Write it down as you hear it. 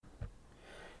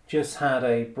just had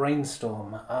a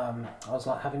brainstorm. I was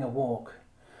like having a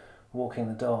walking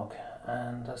the dog,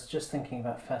 and I was just thinking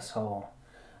about Fesshole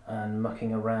and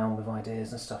mucking around with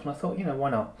ideas and stuff. And I thought, why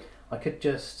not? I could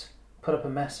just put up a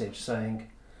message saying,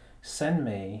 send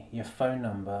me your phone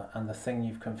number and the thing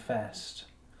you've confessed,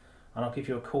 and I'll give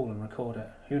you a call and record it.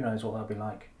 Who knows what that'll be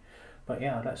like? But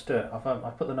yeah, let's do it.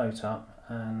 I've put the note up,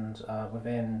 and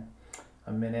within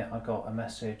a minute I got a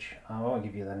message. I won't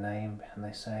give you the name, and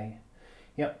they say,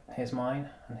 yep, here's mine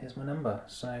and here's my number.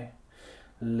 So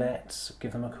let's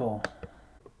give them a call.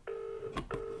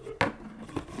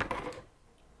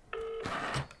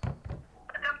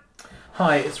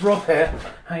 Hi, it's Rob here.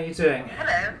 How are you doing?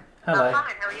 Hello. Hello. I'm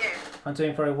fine, how are you? I'm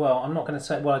doing very well. I'm not going to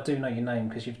say, well, I do know your name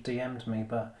because you've DM'd me,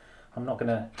 but I'm not going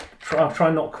to, I'll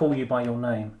try not to call you by your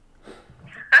name.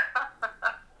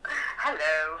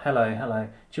 Hello.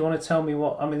 Do you want to tell me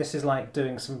this is like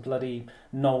doing some bloody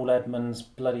Noel Edmonds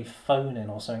bloody phone-in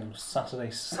or something,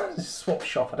 Saturday swap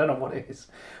shop, I don't know what it is.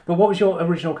 But what was your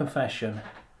original confession?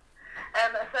 So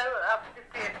I've just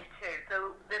DM'd you two. So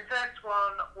the first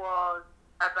one was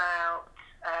about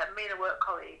me and a work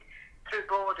colleague through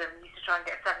boredom used to try and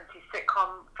get 70s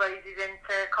sitcom phrases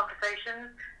into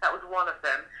conversations. That was one of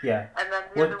them. Yeah. And then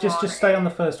the other just stay on the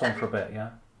first one for a bit,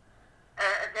 yeah?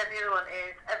 And then the other one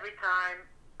is every time,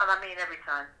 and I mean every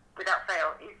time, without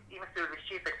fail, he must be really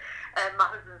stupid. My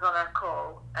husband's on a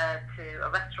call to a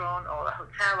restaurant or a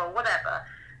hotel or whatever.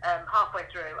 Halfway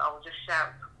through, I will just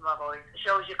shout with my voice,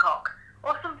 "Show us your cock,"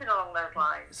 or something along those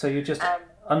lines. So you're just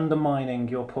undermining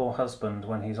your poor husband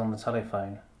when he's on the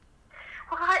telephone?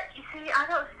 Well, you see, I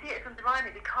don't see it as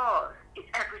undermining because it's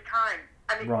every time.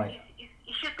 And right.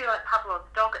 He should be like Pavlov's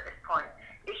dog at this point.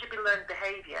 It should be learned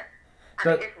behaviour.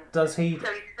 And it isn't. Does he?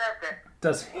 So he deserves it.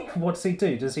 Does he? What does he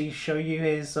do? Does he show you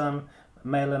his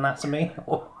male anatomy?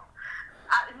 Or?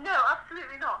 No,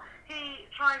 absolutely not. He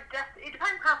tries. It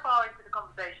depends how far into the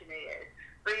conversation he is,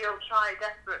 but he'll try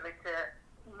desperately to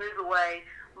move away,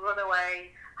 run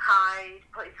away, hide,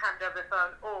 put his hand over the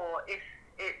phone, or if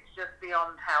it's just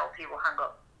beyond help, he will hang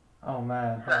up. Oh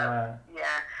man.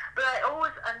 Yeah, but I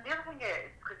always, and the other thing is,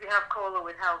 because we have caller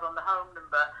withheld on the home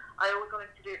number, I always want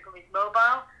him to do it from his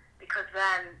mobile, because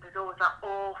then there's always that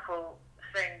awful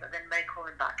thing that then may call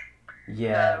him back.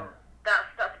 Yeah. So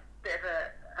that's a bit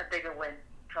of a bigger win,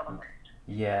 if I'm honest.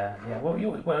 Yeah. Well,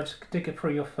 just dig it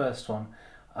through your first one.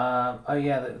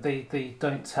 The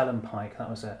don't tell him Pike. That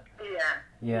was it.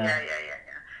 Yeah.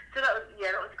 So that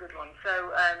was a good one.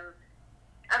 So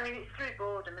it's through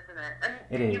boredom, isn't it? And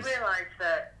it is. You realise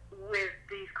that with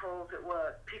these calls at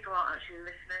work, people aren't actually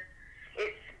listening.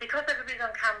 It's because everybody's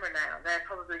on camera now. They're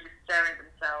probably just staring at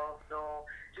themselves or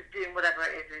just doing whatever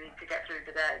it is they need to get through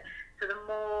the day. So the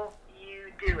more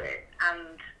you do it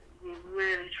and you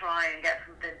really try and get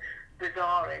something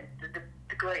bizarre in,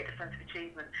 the greater sense of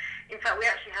achievement. In fact, we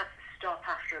actually had to stop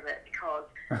after a bit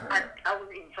because I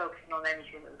wasn't even focusing on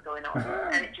anything that was going on,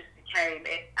 and it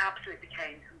absolutely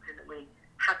became something that we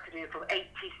had to do, from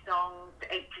 80s songs to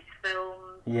 80s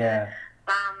films,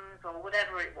 bands or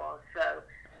whatever it was. So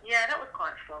yeah, that was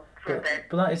quite fun for a bit.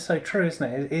 But that is so true, isn't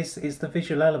it? It's the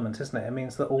visual element, isn't it? It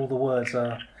means that all the words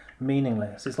are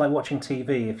meaningless. It's like watching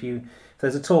TV. If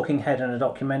there's a talking head in a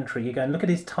documentary, you're going, look at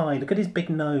his tie, look at his big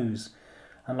nose,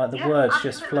 and like the words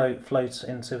absolutely. Just float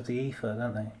into the ether,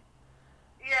 don't they?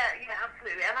 Yeah,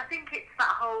 absolutely. And I think it's that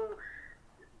whole,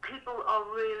 people are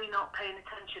really not paying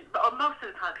attention, but most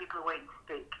of the time people are waiting to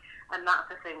speak, and that's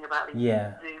the thing about these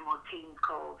Zoom or Teams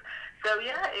calls. So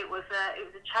yeah, it was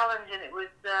a challenge, and it was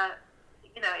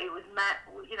it was met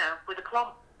with a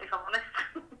plump, if I'm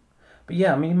honest. But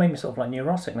yeah, I mean, you made me sort of like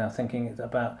neurotic now, thinking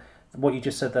about what you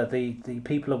just said, that the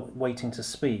people are waiting to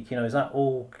speak. Is that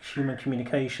all human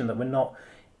communication, that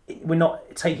we're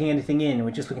not taking anything in,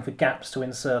 we're just looking for gaps to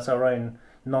insert our own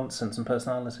nonsense and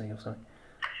personality or something?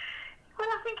 Well,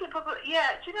 I think it probably, do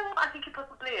you know what I think it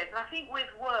probably is? And I think with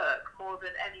work, more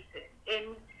than anything,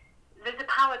 there's a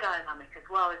power dynamic as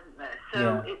well, isn't there?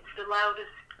 So it's the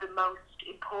loudest, the most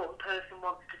important person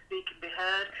wants to speak and be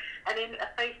heard. And in a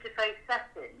face-to-face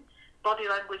setting, body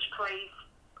language plays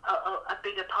a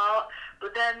bigger part.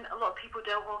 But then a lot of people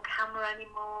don't want camera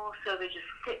anymore, so they're just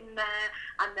sitting there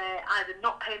and they're either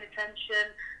not paying attention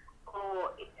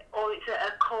or it's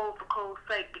a call for call's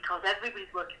sake because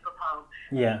everybody's working from home.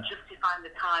 Yeah. You're justifying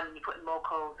the time and you're putting more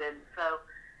calls in. So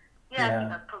I think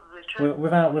that's probably true.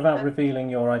 Without revealing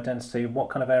your identity, what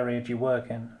kind of area do you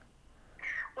work in?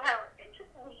 Well,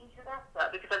 interestingly, you should ask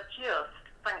that because I've just,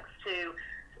 thanks to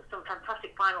some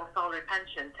fantastic final salary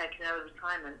pension, taken early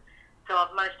retirement. So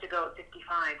I've managed to go at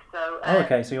 55. So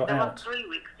so you're the out. last 3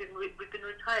 weeks we've been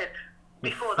retired.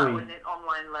 Before that was in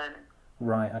online learning.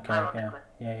 Right. Okay. ironically.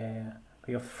 Yeah. But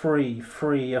you're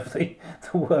free of the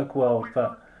work world,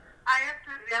 but I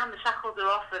absolutely am. The shackles are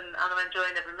off, and I'm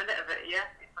enjoying every minute of it. Yeah.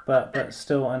 but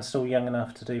still, I'm still young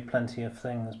enough to do plenty of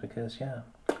things because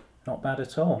not bad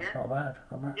at all. Yeah. Not bad.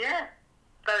 Not bad. Yeah.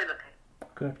 Very lucky.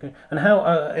 Good. And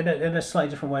how? In a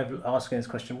slightly different way of asking this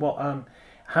question, what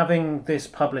having this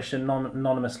published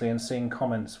anonymously and seeing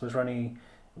comments, was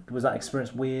that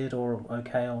experience weird or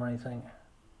okay or anything?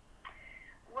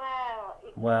 Well,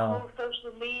 it's Well, the whole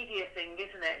social media thing,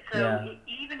 isn't it? So yeah.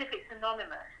 even if it's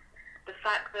anonymous, the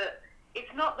fact that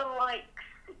it's not the likes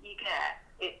that you get,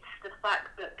 it's the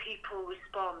fact that people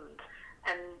respond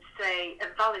and say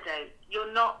and validate.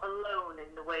 You're not alone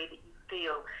in the way that you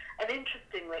feel. And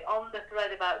interestingly, on the thread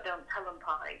about Don't Tell 'em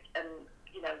Pike, and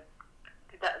you know,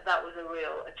 that was a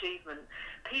real achievement.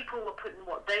 People were putting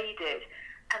what they did,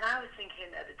 and I was thinking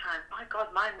at the time, my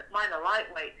God, mine are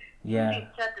lightweight. Yeah. It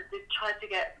said that they tried to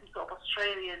get some sort of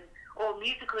Australian or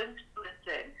musical instruments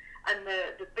in, and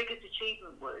the biggest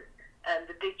achievement was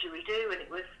the didgeridoo, and it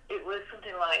was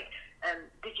something like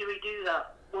didgeridoo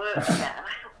that word again. And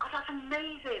I thought, God, that's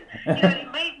amazing. You know,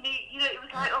 it made me, you know, it was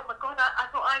like, oh my God, I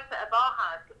thought I set a bar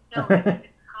high, but no,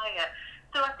 it's higher.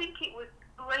 So I think it was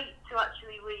great to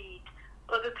actually read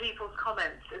other people's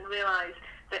comments and realise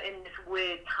that in this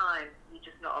weird time, you're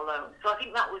just not alone. So I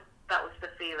think that was the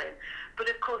feeling. But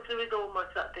of course, there is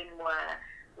almost that thing where,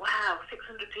 wow,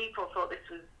 600 people thought this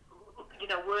was, you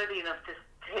know, worthy enough to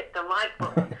hit the like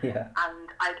button, Yeah. and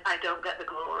I don't get the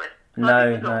glory. So No.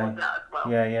 I think there's always that as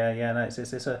well. Yeah. No,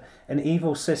 it's an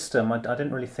evil system. I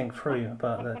didn't really think through,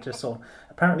 but that just sort of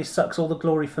apparently sucks all the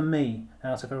glory for me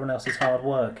out of everyone else's hard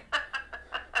work.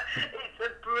 It's a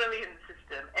brilliant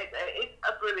system. It's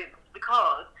a brilliant,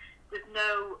 because there's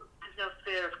no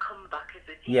fear of comeback, is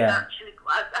it? You can actually,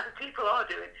 as people are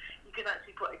doing, you can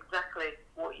actually put exactly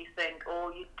what you think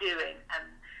or you're doing,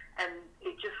 and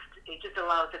it just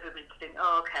allows everybody to think,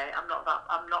 oh, okay, I'm not that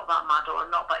mad, or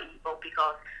I'm not that evil,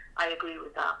 because I agree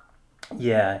with that.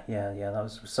 Yeah. That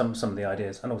was some of the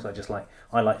ideas, and also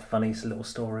I like funny little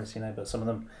stories, you know. But some of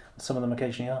them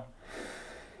occasionally are.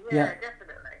 Yeah,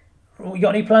 definitely. You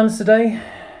got any plans today?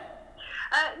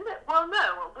 No.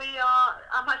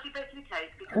 I'm actually baking a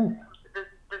cake because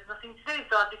there's nothing to do,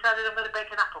 so I've decided I'm going to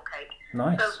bake an apple cake.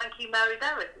 Nice. So thank you, Mary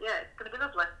Berry. Yeah, it's going to be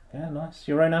lovely. Yeah, nice.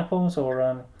 Your own apples,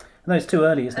 or no, it's too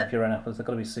early, isn't it? For your own apples, they've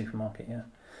got to be supermarket. Yeah.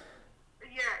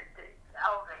 Yeah,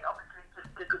 Aldi, obviously,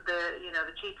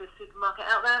 the cheapest supermarket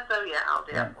out there. So yeah,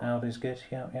 Aldi. Yeah, Aldi's good.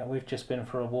 Yeah. We've just been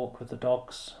for a walk with the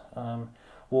dogs.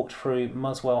 Walked through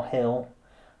Muswell Hill,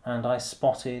 and I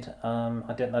spotted.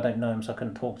 I don't know him, so I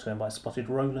couldn't talk to him. But I spotted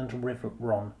Roland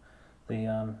Riveron, the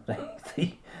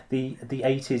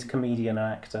 80s comedian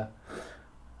and actor,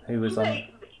 who was on. Yeah,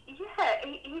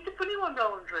 he's a funny one,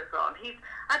 Roland Riveron.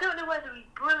 I don't know whether he's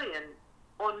brilliant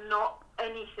or not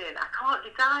anything. I can't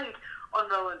decide on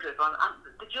Roland Riveron.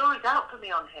 The jury's out for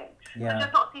me on him. Yeah.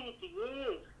 I've not seen him for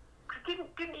years. Cause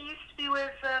didn't he used to be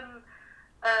with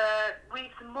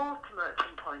Reeves and Mortimer at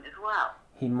some point as well?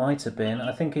 He might have been.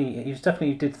 I think he was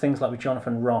definitely did things like with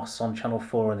Jonathan Ross on Channel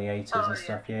 4 in the 80s and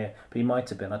stuff. Yeah, but he might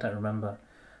have been. I don't remember.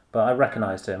 But I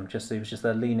recognised him. He was just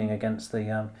there leaning against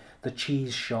the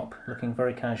cheese shop, looking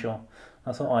very casual.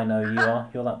 I thought, I know who you are.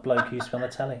 You're that bloke who used to be on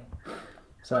the telly.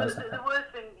 So the worst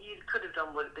thing you could have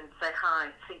done would have been say hi,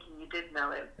 thinking you did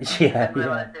know him. Yeah.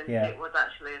 It was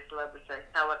actually a celebrity,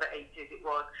 however 80s it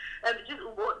was. Just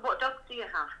what dogs do you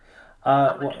have?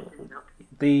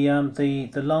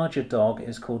 The larger dog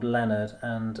is called Leonard,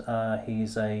 and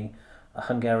he's a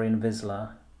Hungarian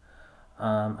Vizsla,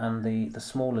 and the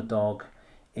smaller dog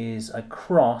is a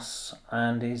cross,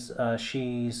 and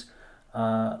she's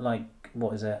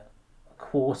what is it,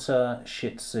 quarter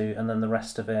Shih Tzu, and then the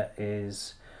rest of it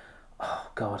is, oh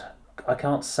God, I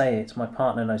can't say it. My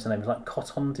partner knows the name. It's like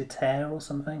Coton de Terre or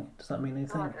something. Does that mean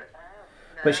anything? I don't know.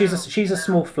 No, But she's a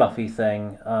small fluffy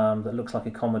thing that looks like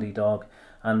a comedy dog,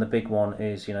 and the big one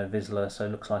is Vizsla, so it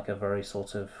looks like a very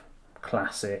sort of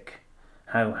classic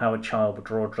how a child would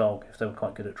draw a dog if they were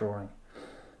quite good at drawing.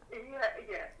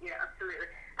 Yeah, absolutely.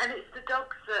 And it's the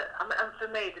dogs that, and for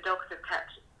me, the dogs have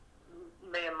kept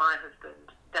me and my husband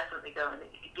definitely going.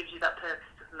 It gives you that purpose,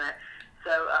 doesn't it?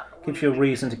 So gives you a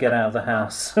reason to get out of the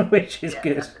house, which is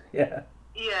good. Definitely.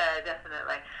 Yeah,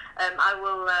 definitely. I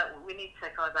will. We need to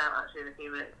take ours out actually in a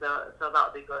few minutes, so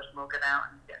that'll be good. We'll get out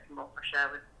and get some more fresh air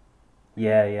with.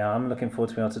 Yeah. I'm looking forward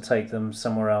to being able to take them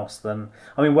somewhere else than.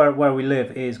 I mean, where we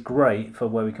live is great for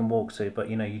where we can walk to, but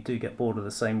you do get bored of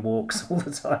the same walks all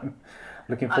the time.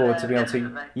 Looking forward to being able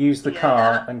to use the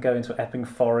car and go into Epping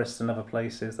Forest and other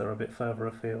places that are a bit further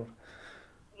afield.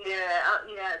 Yeah.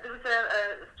 There was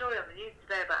a story on the news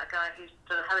today about a guy guy who's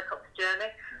done a helicopter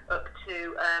journey up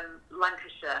to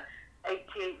Lancashire,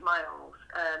 88 miles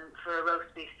for a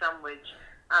roast beef sandwich,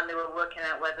 and they were working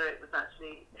out whether it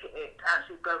actually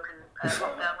broken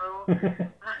lockdown rules.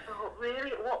 And I thought,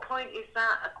 really, at what point is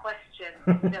that a question?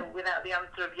 Without the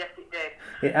answer of yes, it did.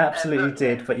 It absolutely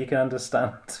did, but you can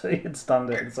understand. You can stand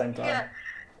it at the same time. Yeah.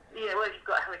 Well, if you've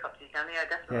got a helicopter, you can. Yeah,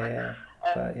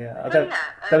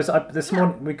 definitely. This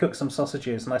morning we cooked some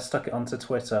sausages, and I stuck it onto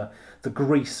Twitter. The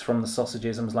grease from the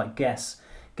sausages, and was like, guess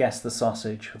the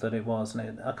sausage that it was,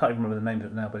 and I can't even remember the name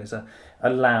of it now, but it's a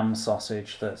lamb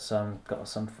sausage that's got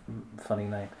some funny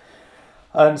name.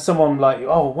 And someone like,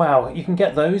 oh wow, you can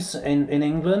get those in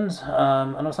England,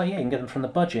 and I was like, yeah, you can get them from the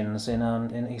Budgeons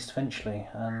in East Finchley,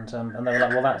 and they were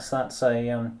like, well, that's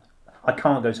a I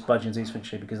can't go to Budgeons East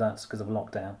Finchley because of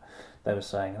lockdown. They were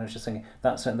saying, and I was just thinking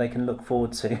that's something they can look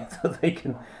forward to. That they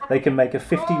can make a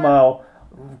 50-mile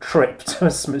trip to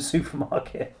a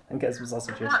supermarket and get some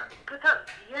sausages.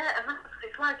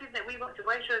 It's like, isn't it? We went to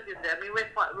Waitrose the other day. I mean, we're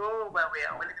quite rural where we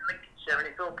are. We live in Lincolnshire, and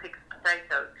it's all pigs and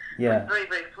potatoes. Yeah. It's very,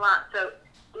 very flat. So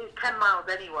it's 10 miles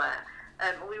anywhere.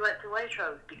 We went to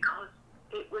Waitrose because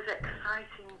it was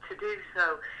exciting to do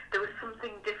so. There was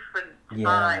something different to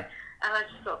buy, and I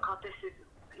just thought, God, this is.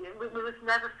 We must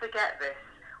never forget this.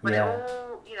 When it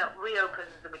all,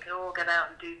 reopens and we can all get out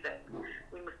and do things,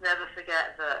 we must never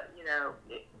forget that,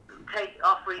 take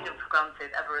our freedom for granted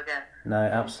ever again. No,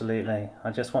 absolutely. I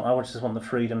just want the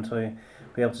freedom to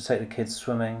be able to take the kids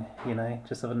swimming,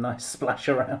 just have a nice splash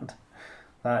around.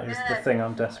 That is the thing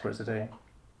I'm desperate to do.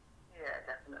 Yeah,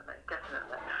 definitely.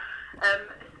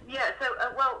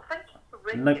 Well, thank you for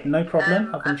ringing. No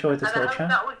problem. I've enjoyed this little chat.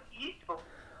 That was useful.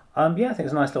 I think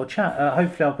it's a nice little chat.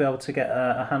 Hopefully I'll be able to get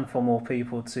a handful more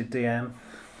people to DM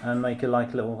and make a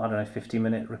little,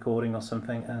 50-minute recording or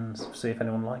something and see if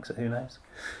anyone likes it. Who knows?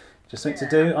 Just something to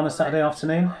do on a Saturday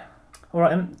afternoon. All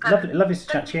right, lovely to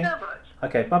chat to you. Thank you so much.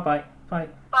 Okay, bye. Bye,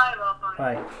 Rob.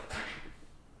 Bye.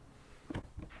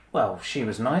 Well, she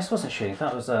was nice, wasn't she?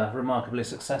 That was remarkably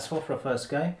successful for a first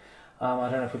go. I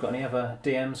don't know if we've got any other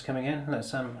DMs coming in.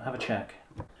 Let's have a check.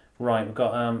 Right, we've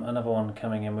got another one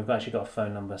coming in. We've actually got a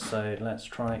phone number, so let's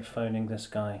try phoning this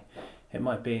guy. It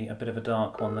might be a bit of a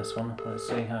dark one, this one. Let's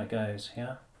see how it goes,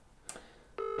 yeah?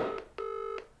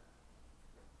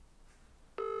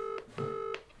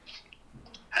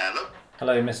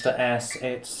 Hello, Mr. S.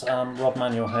 It's Rob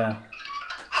Manuel here.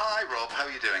 Hi, Rob. How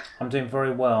are you doing? I'm doing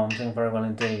very well.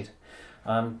 Indeed.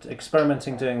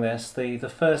 Experimenting doing this. The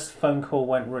first phone call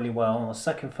went really well. The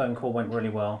second phone call went really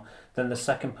well. Then the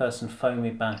second person phoned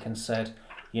me back and said,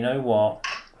 you know what?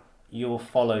 You're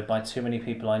followed by too many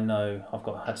people I know.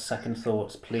 I've had second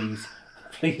thoughts. Please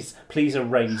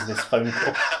erase this phone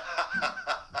call.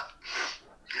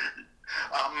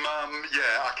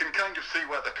 I can kind of see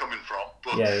where they're coming from,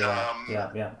 but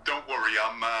yeah. Don't worry.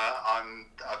 I've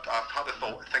had a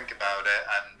think about it,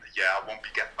 and I won't be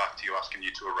getting back to you asking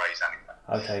you to erase anything.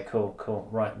 Okay, cool.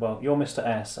 Right, well, you're Mr.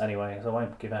 S anyway, so I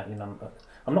won't give out your number.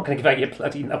 I'm not going to give out your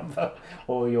bloody number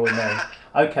or your name.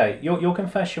 Okay, your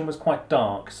confession was quite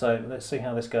dark, so let's see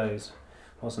how this goes,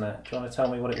 wasn't it? Do you want to tell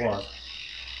me what it was?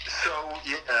 So,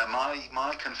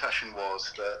 my confession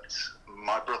was that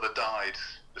my brother died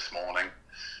this morning,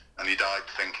 and he died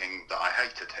thinking that I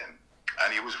hated him,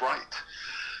 and he was right.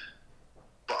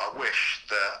 But I wish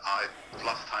that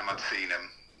last time I'd seen him,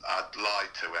 I'd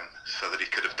lied to him so that he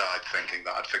could have died thinking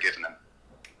that I'd forgiven him.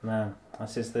 Man,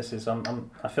 this is.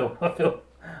 I feel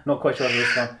not quite sure of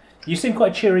this one. You seem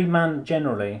quite a cheery man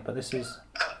generally, but this is.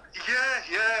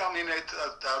 Yeah. I mean,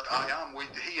 I am.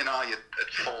 He and I had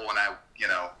fallen out,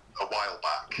 a while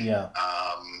back. Yeah.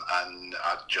 And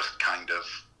I'd just kind of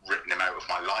written him out of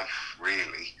my life,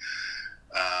 really.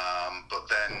 But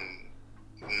then,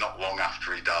 not long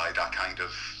after he died, I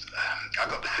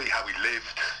got to see how he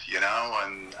lived,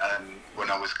 and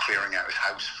when I was clearing out his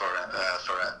house for it,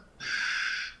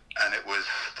 and it was,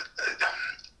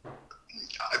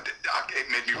 it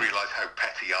made me realise how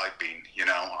petty I'd been,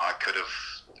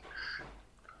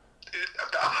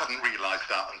 I hadn't realised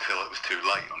that until it was too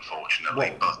late,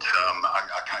 unfortunately. Well, but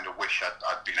I kind of wish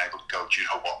I'd been able to go, do you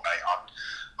know what, mate,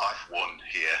 I've won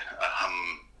here,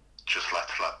 just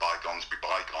let's let bygones be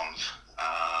bygones.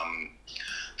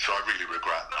 So I really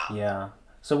regret that. Yeah.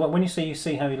 So when you say you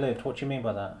see how he lived, what do you mean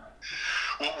by that?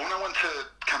 Well, when I went to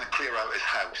kind of clear out his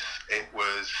house, it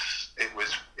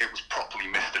was properly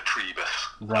Mr. Trebus.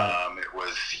 Right. It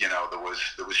was,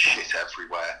 there was shit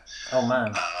everywhere. Oh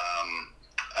man.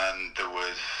 And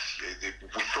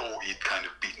we thought he'd kind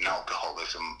of beaten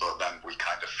alcoholism, but then we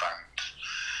kind of found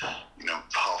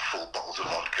half full bottles of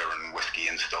vodka and whiskey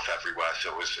and stuff everywhere.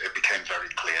 So it became very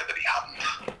clear that he hadn't.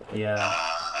 Yeah.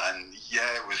 And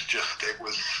yeah,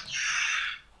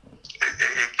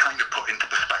 it kind of put into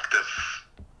perspective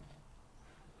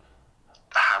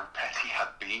how petty had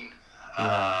been.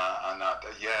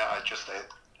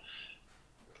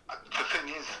 The thing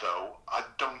is, though, I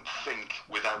don't think,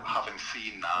 without having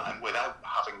seen that and without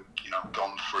having,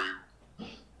 gone through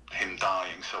him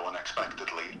dying so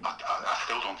unexpectedly, I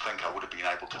still don't think I would have been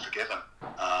able to forgive him.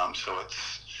 So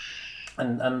it's...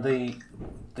 And the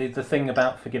thing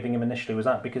about forgiving him initially, was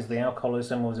that because of the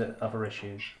alcoholism, or was it other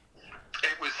issues?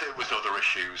 It was other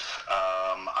issues.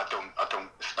 I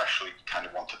don't especially kind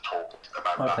of want to talk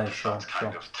about that, because that's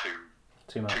kind of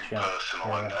too much, personal,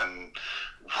 yeah. and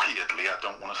weirdly, I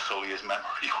don't want to sully his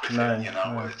memory with it.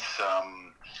 No.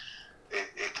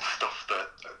 It's stuff that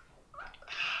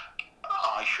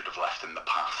I should have left in the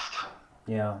past.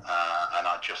 Yeah. And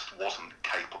I just wasn't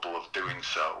capable of doing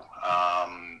so.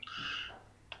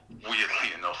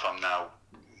 Weirdly enough,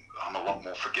 I'm a lot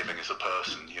more forgiving as a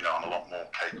person. I'm a lot more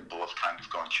capable of kind of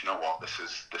going, do you know what, this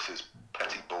is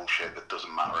petty bullshit that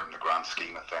doesn't matter in the grand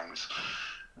scheme of things.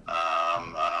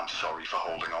 And I'm sorry for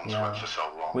holding on to it for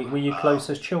so long. Were you close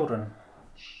as children?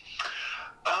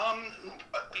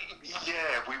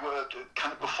 Yeah, we were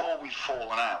kind of, before we'd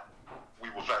fallen out, we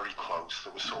were very close.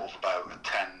 There was sort of about a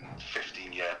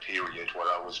 10-15 year period where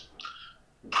I was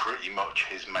pretty much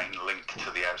his main link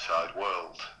to the outside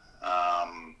world.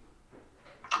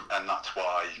 And that's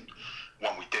why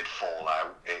when we did fall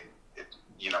out,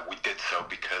 we did so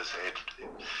because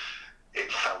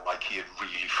it felt like he had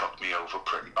really fucked me over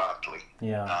pretty badly.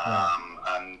 Yeah.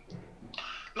 And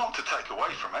not to take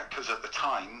away from it, because at the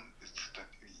time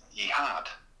he had,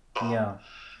 but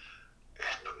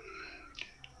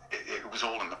it was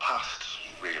all in the past,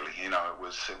 really. It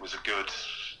was a good,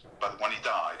 but when he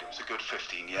died, it was a good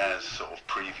 15 years sort of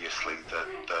previously that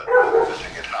the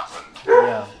thing had happened.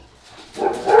 Yeah.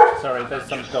 Sorry, there's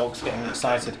some dogs getting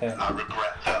excited here. I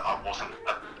regret that I wasn't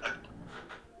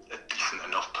a decent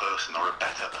enough person or a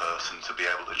better person to be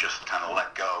able to just kind of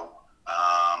let go.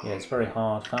 Yeah, it's very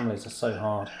hard. Families are so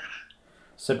hard.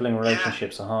 Sibling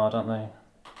relationships are hard, aren't they?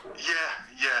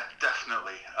 Yeah,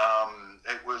 definitely.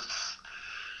 It was...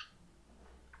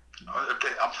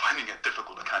 I'm finding it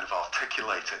difficult to kind of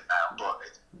articulate it now, but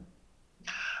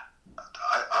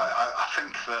I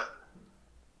think that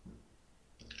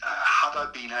had I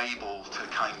been able to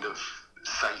kind of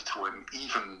say to him,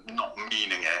 even not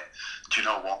meaning it, do you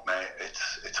know what, mate,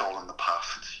 it's all in the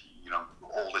past,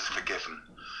 all is forgiven.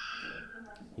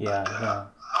 Yeah.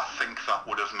 I think that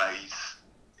would have made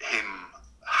him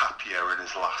happier in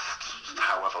his last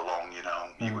however long,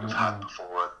 he would have had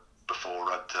before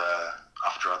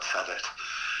after I'd said it.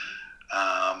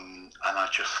 And I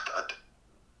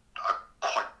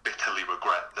quite bitterly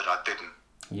regret that I didn't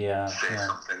say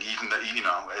something, even that,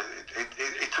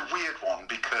 it's a weird one,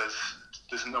 because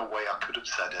there's no way I could have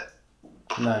said it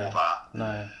before that.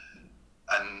 No.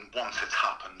 And once it's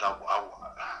happened,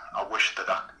 I wish that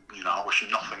I wish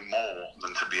nothing more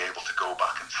than to be able to go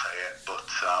back and say it, but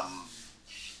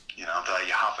there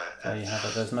you have it. There you have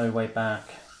it. There's no way back.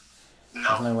 No,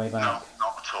 there's no way back. No,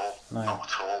 not at all. No. Not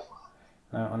at all.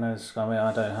 No, I know.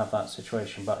 I don't have that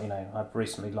situation, but I've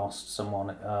recently lost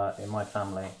someone in my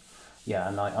family. Yeah,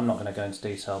 and I'm not going to go into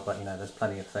detail, but there's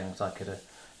plenty of things I could have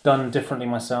done differently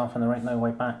myself, and there ain't no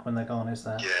way back when they're gone, is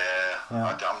there? Yeah.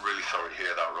 I'm really sorry to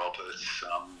hear that, Rob. It's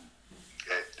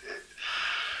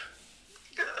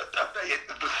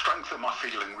the strength of my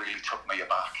feeling really took me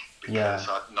aback, because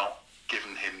I'd not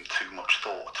given him too much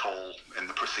thought at all in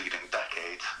the preceding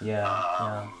decade.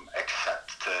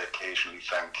 Except to occasionally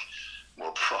think,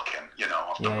 well, fuck him,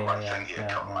 I've done the right thing here,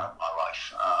 coming out of my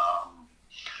life.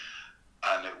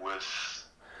 And it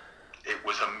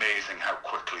was amazing how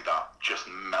quickly that just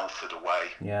melted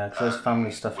away. Yeah, because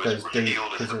family stuff goes deep. Was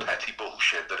revealed as the petty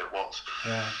bullshit that it was.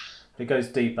 Yeah, it goes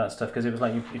deep, that stuff, because it was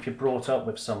like if you're brought up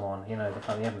with someone, the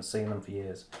fact you haven't seen them for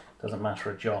years, doesn't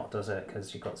matter a jot, does it?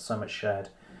 Because you've got so much shared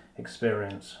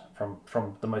experience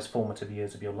from the most formative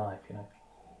years of your life,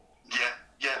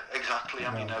 Yeah, exactly.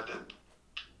 I mean,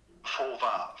 before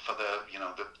that, for the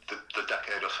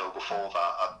decade or so before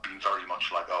that, I'd been very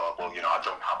much like, I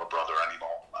don't have a brother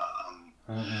anymore.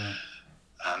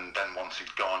 And then once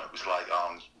he'd gone, it was like,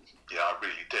 I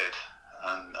really did,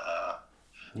 and I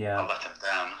let him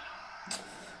down.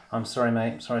 I'm sorry,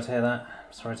 mate. I'm sorry to hear that.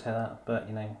 But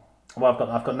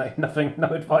well, I've got no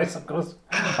advice, of course.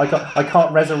 I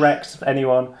can't resurrect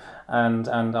anyone, and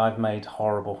I've made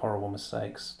horrible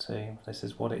mistakes too. This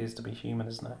is what it is to be human,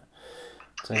 isn't it?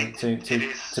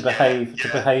 To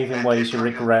behave in ways you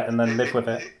regret and then live with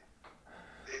it.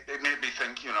 It made me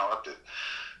think,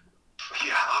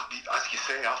 as you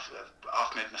say,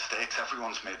 I've made mistakes.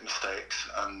 Everyone's made mistakes,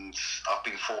 and I've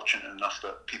been fortunate enough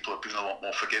that people have been a lot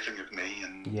more forgiving of me.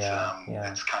 And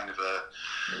it's kind of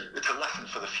it's a lesson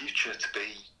for the future to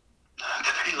be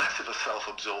less of a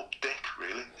self-absorbed dick,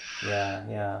 really.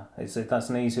 Yeah. That's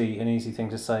an easy thing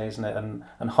to say, isn't it? And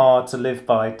hard to live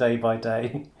by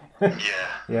day.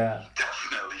 Yeah.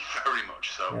 Definitely, very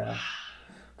much so. Yeah.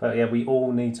 But yeah, we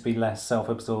all need to be less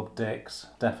self-absorbed dicks.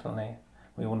 Definitely,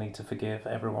 we all need to forgive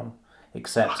everyone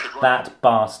except that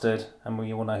bastard, and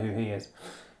we all know who he is.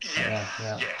 Yes.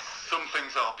 Some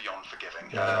things are beyond forgiving,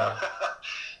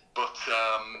 but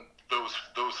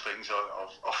those things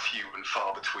are few and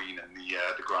far between in the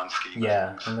grand scheme.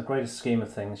 Yeah, in the greatest scheme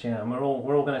of things. Yeah, and we're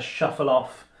all going to shuffle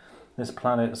off this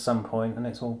planet at some point, and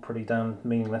it's all pretty damn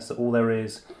meaningless. That all there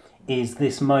is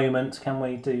this moment. Can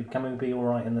we be all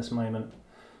right in this moment?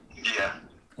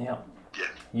 Yeah.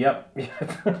 Yep.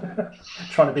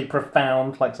 Trying to be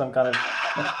profound, like some kind of.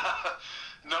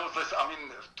 No,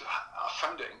 I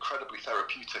found it incredibly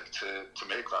therapeutic to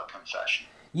make that confession.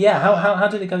 Yeah. How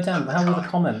did it go down? How were the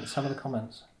comments? I've never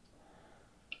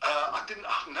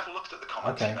looked at the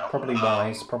comments. Okay, probably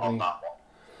wise. Probably.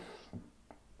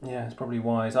 Yeah, it's probably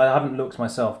wise. I haven't looked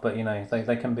myself, but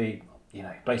they can be.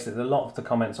 Basically, a lot of the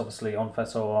comments, obviously, on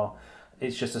Fesshole are.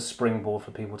 It's just a springboard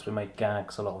for people to make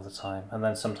gags a lot of the time, and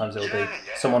then sometimes it'll be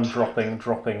someone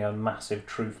dropping a massive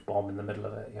truth bomb in the middle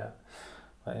of it. Yeah,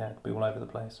 but yeah, it'll be all over the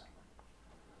place.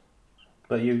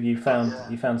 But you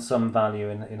found some value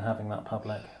in having that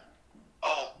public.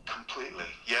 Oh, completely.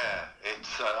 Yeah,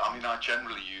 it's. I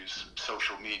generally use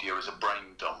social media as a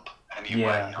brain dump.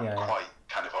 Anyway, I'm quite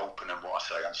kind of open in what I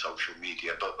say on social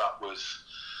media, but that was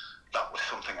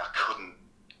something I couldn't.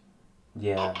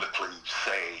 Publicly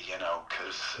say,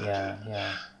 because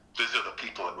there's other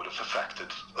people it would have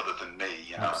affected other than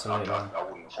me. Absolutely. I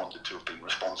wouldn't have wanted to have been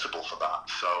responsible for that.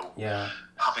 So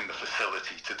having the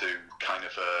facility to do kind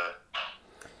of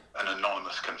an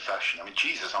anonymous confession.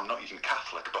 Jesus, I'm not even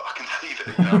Catholic, but I can see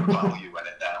the value in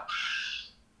it now.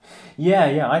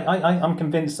 Yeah. I'm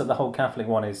convinced that the whole Catholic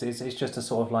one is just a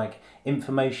sort of like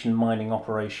information mining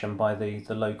operation by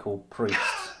the local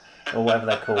priests. Or whatever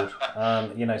they're called,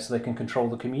 so they can control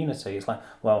the community. It's like,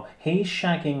 well, he's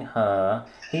shagging her,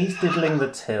 he's diddling the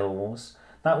tills,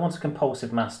 that one's a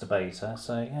compulsive masturbator,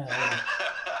 so yeah.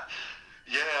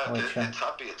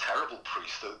 I'd be a terrible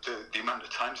priest. The amount of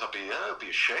times it'd be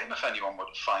a shame if anyone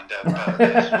would find out about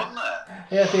this, wouldn't it?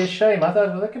 Yeah, it'd be a shame. I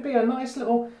thought there could be a nice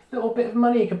little bit of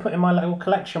money you could put in my little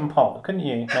collection pot, couldn't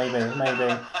you?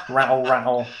 Maybe.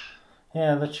 Rattle.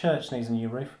 Yeah, the church needs a new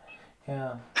roof.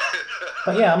 Yeah.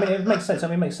 But yeah, it makes sense.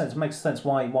 It makes sense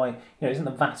why isn't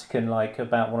the Vatican like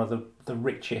about one of the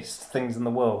richest things in the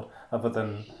world, other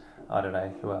than I don't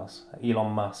know who else,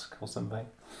 Elon Musk or something.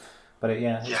 But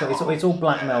it's all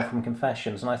blackmail from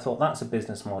confessions, and I thought that's a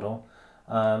business model.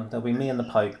 There'll be me and the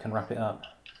Pope can wrap it up.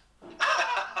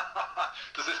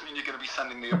 Does this mean you're going to be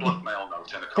sending me a blackmail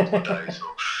note in a couple of days?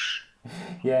 Or?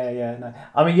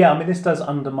 No. This does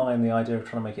undermine the idea of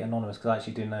trying to make it anonymous, because I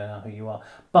actually do know now who you are.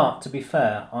 But to be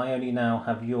fair, I only now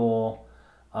have your,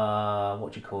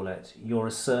 your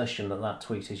assertion that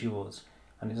tweet is yours,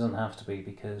 and it doesn't have to be,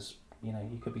 because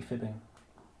you could be fibbing.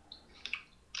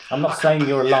 I'm not saying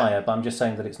you're a liar, but I'm just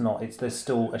saying that it's not. There's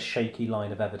still a shaky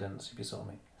line of evidence, if you saw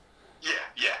me.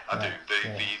 Yeah, I do.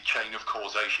 The chain of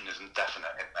causation isn't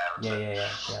definite in there.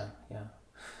 Yeah.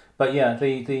 But yeah,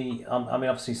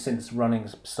 obviously since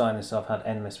starting this, I've had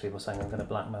endless people saying I'm going to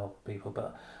blackmail people,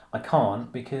 but I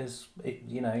can't, because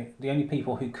the only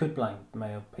people who could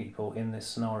blackmail people in this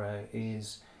scenario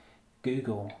is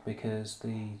Google, because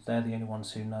they're the only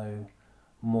ones who know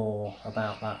more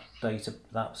about that data,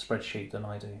 that spreadsheet, than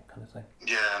I do, kind of thing.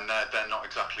 Yeah, and they're not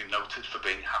exactly noted for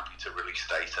being happy to release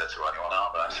data to anyone,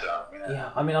 are they? So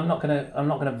I'm not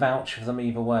gonna vouch for them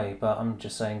either way, but I'm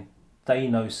just saying. They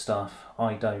know stuff,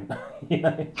 I don't, Well,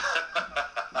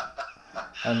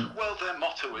 their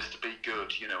motto is to be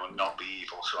good, and not be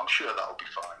evil, so I'm sure that'll be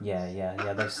fine.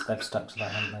 Yeah, they've stuck to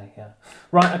that, haven't they? Yeah.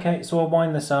 Right, okay, so I'll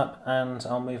wind this up and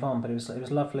I'll move on, but it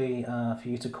was lovely for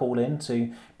you to call in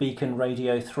to Beacon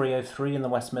Radio 303 in the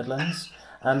West Midlands,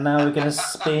 and now we're going to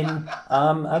spin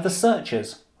The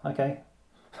Searchers, okay?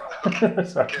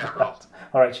 Sorry. Yeah,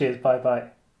 all right, cheers, bye.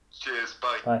 Cheers,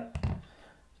 bye. Bye.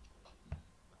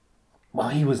 Well,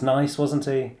 he was nice, wasn't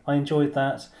he? I enjoyed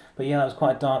that. But yeah, that was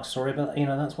quite a dark story. But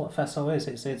that's what Fesshole is.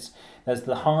 It's there's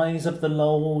the highs of the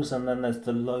lows, and then there's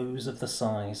the lows of the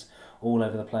sighs, all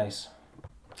over the place.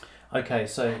 Okay,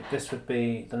 so this would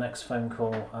be the next phone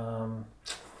call.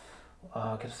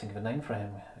 I've got to think of a name for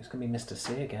him. It's going to be Mr.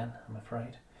 C again, I'm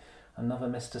afraid. Another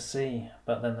Mr. C.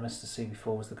 But then the Mr. C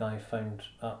before was the guy who phoned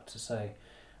up to say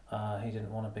he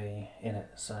didn't want to be in it.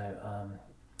 So,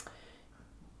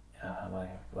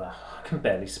 well, I can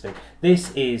barely speak.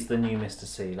 This is the new Mr.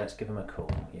 C. Let's give him a call.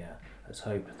 Yeah, let's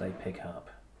hope they pick up.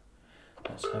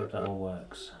 Let's hope that all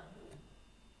works.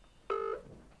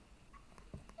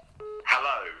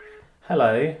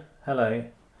 Hello. Hello.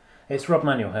 It's Rob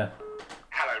Manuel here.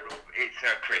 Hello, Rob. It's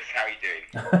Chris. How are you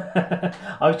doing?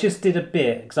 I just did a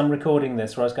bit because I'm recording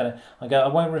this where I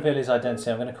won't reveal his identity.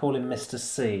 I'm going to call him Mr.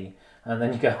 C, and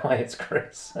then you go, hi, it's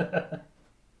Chris. Oh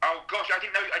gosh, I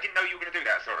didn't know you were going to do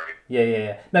that. Sorry.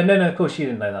 Yeah. No. Of course you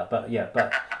didn't know that, but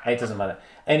it doesn't matter.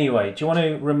 Anyway, do you want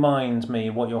to remind me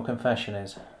what your confession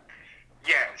is?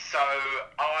 Yeah. So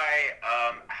I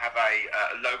have a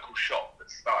local shop that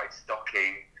started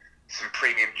stocking some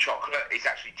premium chocolate. It's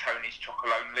actually Tony's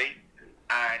Chocolate Only,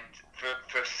 and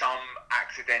for some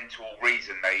accidental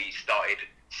reason they started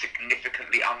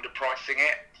significantly underpricing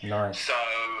it. Nice. So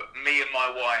me and my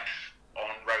wife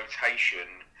on rotation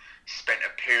spent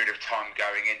a period of time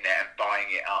going in there and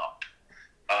buying it up,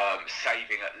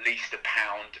 saving at least £1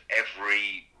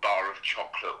 every bar of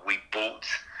chocolate we bought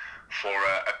for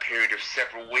a period of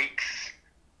several weeks.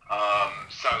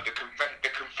 So the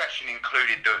confession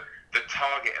included the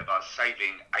target of us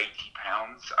saving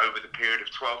 £80 over the period of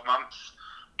 12 months.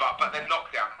 But then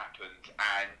lockdown happened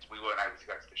and we weren't able to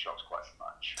go to the shops quite so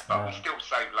much. But we still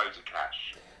saved loads of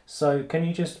cash. So can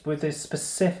you just, with this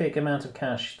specific amount of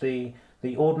cash, the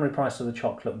ordinary price of the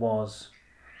chocolate was?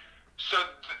 So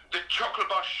the chocolate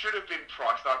bar should have been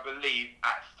priced, I believe,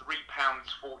 at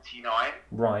 £3.49.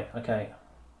 Right, okay.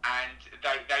 And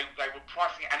they were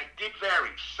pricing it, and it did vary.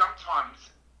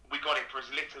 Sometimes we got it for as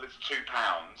little as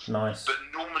 £2. Nice. But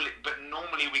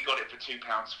normally we got it for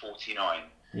 £2.49.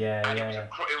 Yeah, and yeah.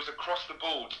 It was across the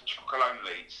board, chocolate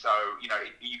only. So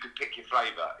you could pick your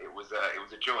flavour. It was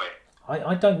a joy.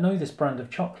 I don't know this brand of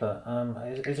chocolate.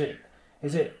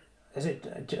 Is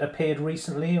it appeared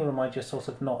recently, or am I just sort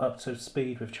of not up to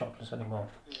speed with chocolates anymore?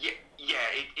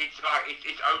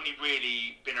 It's only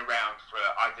really been around for,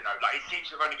 I don't know, it seems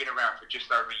to have only been around for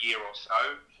just over a year or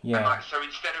so. Yeah. And so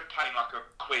instead of paying £1 for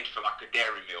a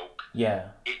dairy milk, yeah,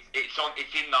 it's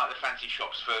in the fancy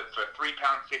shops for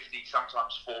 £3.50,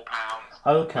 sometimes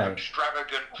 £4. Okay.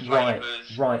 Extravagant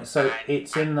flavours. Right. So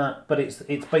it's in that, but it's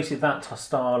basically that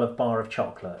style of bar of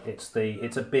chocolate. It's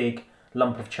a big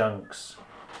lump of chunks,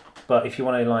 but if you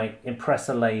want to impress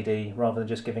a lady rather than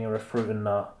just giving her a fruit and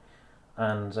nut.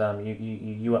 And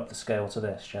you up the scale to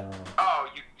this generally. Oh,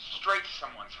 you straight to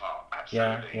someone's heart,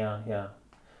 absolutely. Yeah.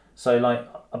 So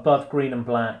above green and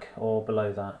black or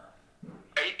below that?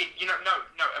 No. I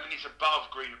mean, it's above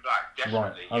green and black,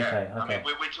 definitely. Right. Okay. Yeah. I mean,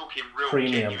 we're talking real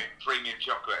Premium. genuine premium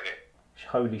chocolate here.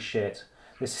 Holy shit!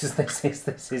 This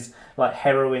is like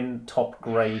heroin top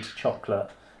grade chocolate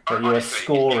that you are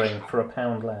scoring for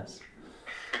 £1 less.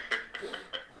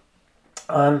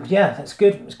 Yeah, that's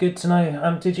good. It's good to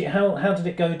know. Did you how did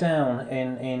it go down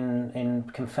in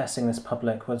confessing this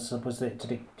public? Was it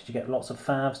did you get lots of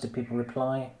favs? Did people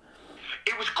reply?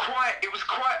 It was quite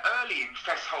early in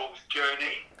Fesshole's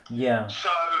journey. Yeah. So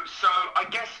I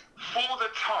guess for the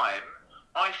time,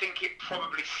 I think it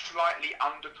probably slightly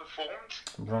underperformed.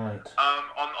 Right.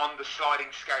 On the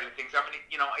sliding scale of things. I mean,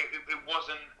 it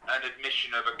wasn't an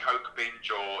admission of a coke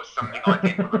binge or something I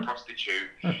did with a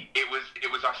prostitute. It was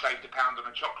I saved £1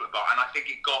 on a chocolate bar, and I think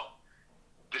it got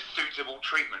the suitable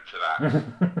treatment for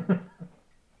that.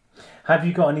 Have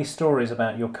you got any stories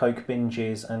about your coke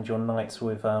binges and your nights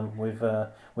with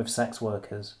sex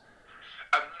workers?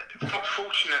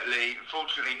 Fortunately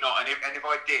not. And if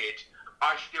I did,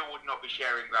 I still would not be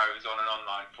sharing those on an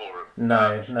online forum.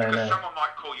 No. Because someone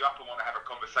might call you up and want to have a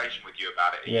conversation with you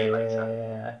about it a year later.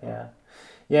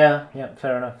 Yeah.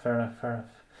 Fair enough.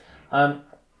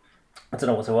 I don't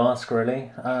know what to ask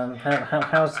really.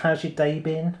 How's your day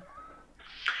been?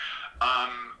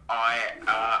 I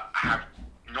have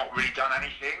not really done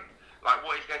anything.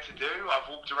 What is there to do? I've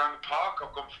walked around the park.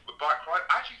 I've gone for a bike ride.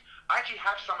 I actually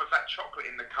have some of that chocolate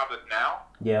in the cupboard now.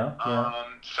 Yeah.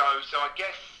 So I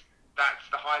guess that's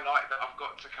the highlight that I've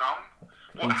got to come.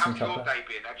 How's your day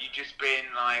been? Have you just been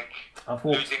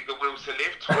losing the will to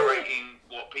live, tolerating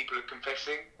what people are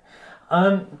confessing?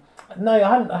 No,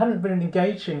 I hadn't been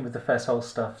engaging with the Fesshole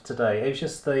stuff today. It was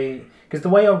just because the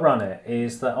way I run it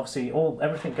is that obviously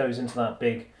everything goes into that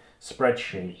big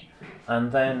spreadsheet,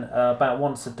 and then about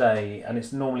once a day, and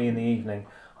it's normally in the evening,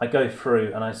 I go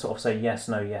through and I sort of say yes,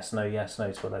 no to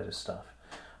a load of stuff.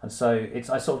 And so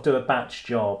I sort of do a batch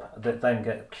job that then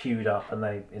get queued up and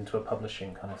they into a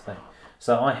publishing kind of thing.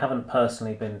 So I haven't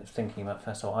personally been thinking about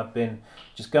Fesshole. I've been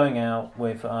just going out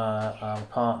with a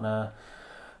partner,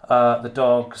 the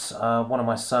dogs, one of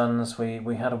my sons.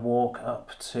 We had a walk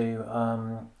up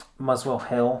to Muswell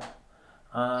Hill,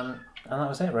 and that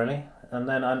was it really. And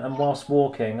then and whilst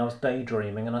walking, I was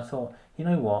daydreaming, and I thought, you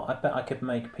know what? I bet I could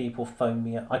make people phone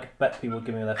me. I could bet people would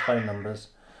give me their phone numbers,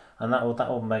 and that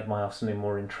will make my afternoon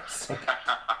more interesting. Well,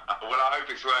 I hope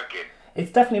it's working. It's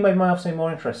definitely made my afternoon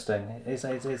more interesting.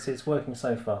 It's working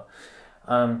so far.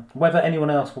 Whether anyone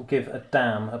else will give a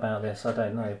damn about this, I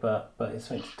don't know, but it's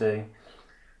something to do.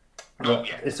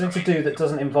 It's something to do that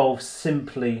doesn't involve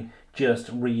simply just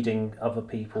reading other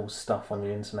people's stuff on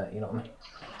the internet. You know what I mean?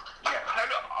 Yeah. No,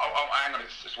 look, hang on.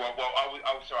 It's well,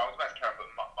 sorry, I was about to carry on,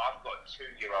 but I've got a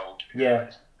 2-year-old. Yeah.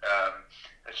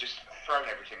 Has just thrown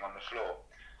everything on the floor.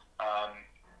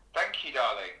 Thank you,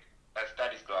 darling. That's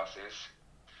Daddy's glasses.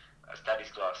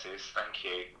 Thank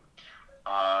you.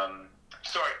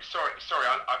 Sorry.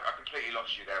 I completely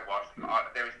lost you there.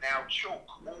 There is now chalk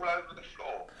all over the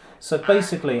floor. So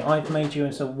basically, I've made you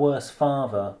into a worse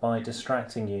father by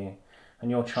distracting you,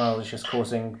 and your child is just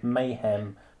causing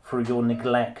mayhem through your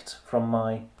neglect from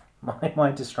my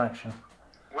distraction.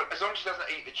 Well, as long as she doesn't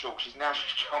eat the chalk, she's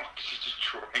just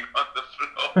drawing on the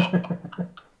floor.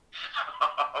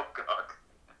 Oh God.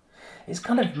 It's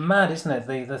kind of mad, isn't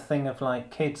it? The thing of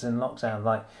like kids in lockdown,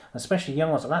 like especially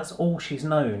young ones. That's all she's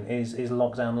known is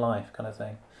lockdown life, kind of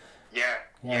thing. Yeah.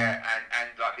 And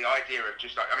like the idea of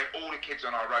just like, I mean, all the kids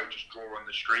on our road just draw on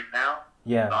the street now.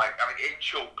 Yeah. Like, I mean, in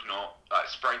chalk, not like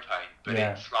spray paint, but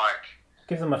it's like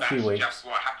give them a few weeks. That's just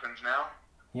what happens now.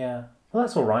 Yeah. Well,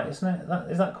 that's all right, isn't it?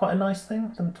 Is that quite a nice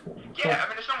thing? Yeah,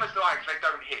 I mean, as long as like they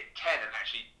don't hit 10 and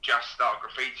actually just start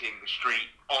graffitiing the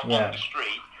street on the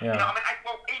street. Yeah. You know, I mean,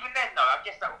 well, even then though, I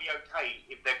guess that would be okay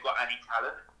if they've got any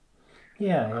talent.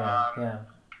 Yeah.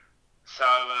 So,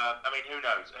 I mean, who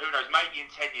knows? Maybe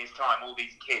in 10 years' time, all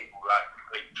these kids will like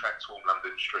completely transform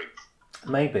London streets.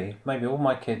 Maybe all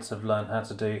my kids have learned how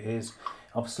to do is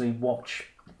obviously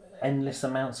watch endless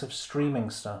amounts of streaming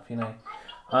stuff. You know.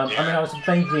 I mean, I was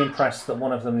vaguely impressed that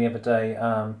one of them the other day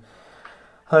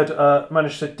had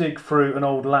managed to dig through an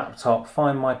old laptop,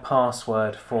 find my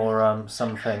password for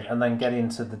something, and then get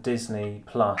into the Disney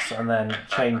Plus, and then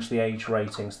change the age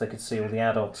rating so they could see all the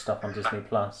adult stuff on Disney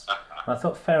Plus. And I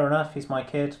thought, fair enough, he's my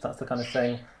kid. That's the kind of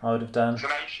thing I would have done.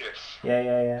 Tenacious.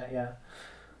 Yeah.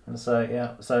 And so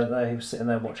he was sitting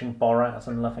there watching Borat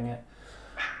and loving it.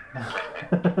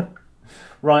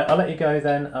 Right, I'll let you go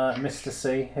then, Mr.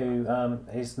 C, who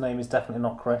his name is definitely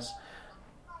not Chris.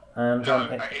 And no,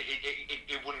 it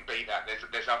wouldn't be that.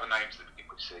 There's other names that begin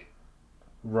with C.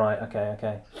 Right,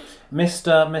 okay.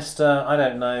 Mr. I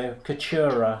don't know,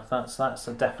 Katura. That's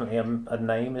definitely a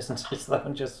name, isn't it?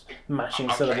 I'm just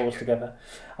mashing syllables together.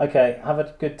 Okay, have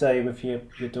a good day with your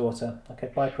daughter.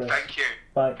 Okay, bye, Chris. Thank you.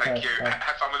 Bye. Thank you. Bye.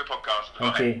 Have fun with the podcast.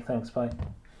 Bye. Thank you. Thanks. Bye.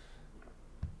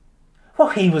 Well,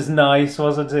 he was nice,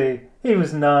 wasn't he? He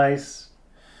was nice.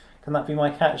 Can that be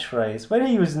my catchphrase? Well,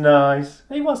 he was nice.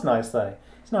 He was nice, though.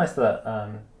 It's nice that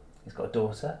he's got a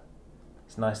daughter.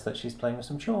 It's nice that she's playing with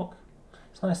some chalk.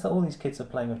 It's nice that all these kids are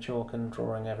playing with chalk and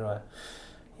drawing everywhere.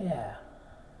 Yeah.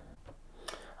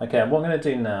 Okay, what I'm going to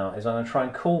do now is I'm going to try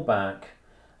and call back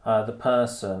the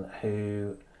person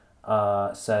who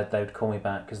said they would call me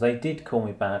back, because they did call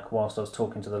me back whilst I was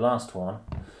talking to the last one.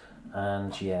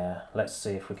 And yeah, let's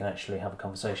see if we can actually have a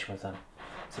conversation with them.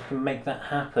 So if we can make that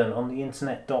happen on the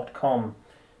internet.com.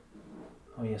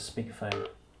 Oh yeah, speakerphone.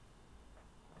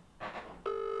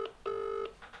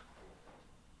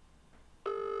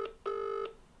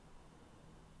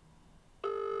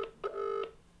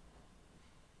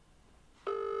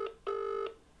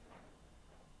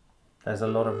 There's a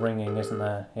lot of ringing, isn't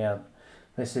there? Yeah.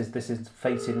 This is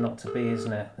fated not to be,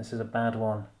 isn't it? This is a bad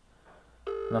one.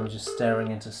 And I'm just staring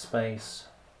into space.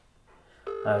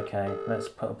 Okay, let's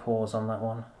put a pause on that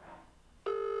one.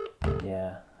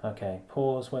 Yeah, okay.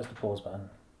 Pause. Where's the pause button?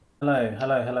 Hello.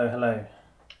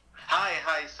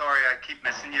 Hi, sorry, I keep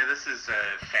missing you. This is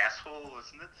Fesshole,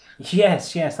 isn't it?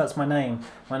 Yes, that's my name.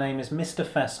 My name is Mr.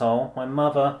 Fesshole. My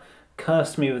mother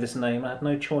cursed me with this name. I had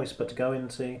no choice but to go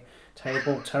into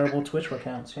terrible Twitter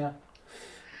accounts, yeah.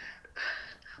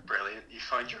 Brilliant, you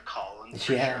found your calling.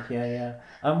 Yeah.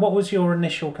 What was your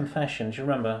initial confession? Do you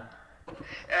remember?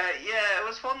 Yeah, it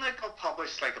was one that got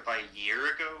published like about a year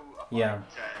ago.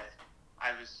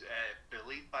 I was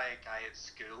bullied by a guy at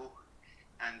school,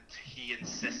 and he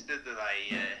insisted that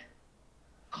I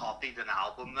copied an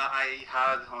album that I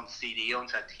had on CD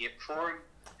onto a tape for him.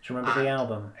 Do you remember the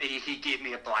album? He gave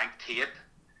me a blank tape,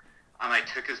 and I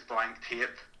took his blank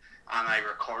tape and I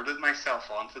recorded myself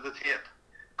onto the tape,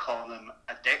 calling him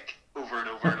a dick over and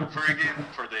over and over again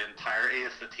for the entirety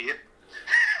of the tape.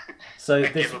 So I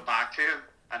gave it back to him,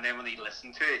 and then when he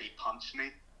listened to it, he punched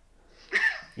me.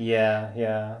 Yeah.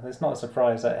 It's not a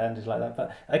surprise that it ended like that.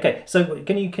 But okay, so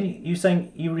can you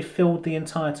saying you refilled the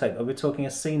entire tape? Are we talking a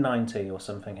C90 or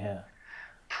something here?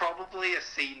 Probably a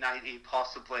C90,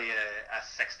 possibly a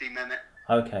 60-minute.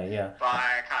 Okay, yeah. But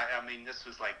I mean, this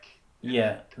was like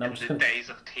the days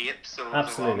of tape, so it was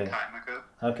absolutely a long time ago.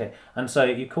 Okay, and so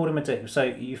you called him a dick. So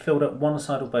you filled up one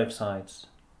side or both sides?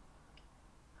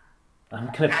 It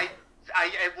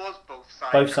was both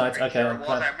sides. Both sides, okay. Sure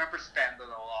I remember spending a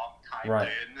long time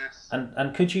doing this.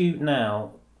 And could you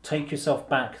now take yourself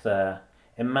back there?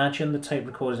 Imagine the tape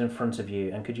recorders in front of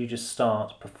you, and could you just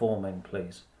start performing,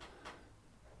 please?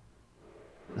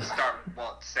 Start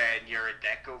saying you're a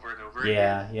dick over and over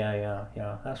again? Yeah.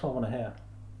 That's what I want to hear.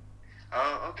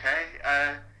 Oh, okay.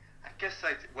 I guess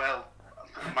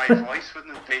my voice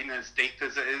wouldn't have been as deep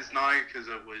as it is now because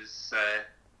it was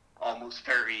almost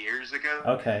 30 years ago.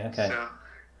 Okay.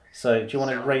 So do you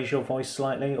want to raise your voice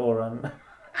slightly, or I don't know.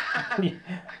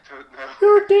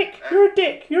 You're a dick. You're a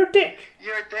dick. You're a dick.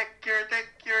 You're a dick. You're a dick.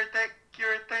 You're a dick.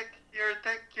 You're a dick. You're a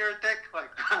dick. You're a dick.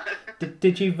 Like that.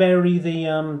 Did you vary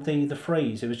the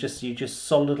phrase? It was just you just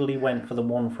solidly went for the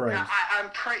one phrase. I'm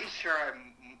pretty sure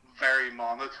I'm very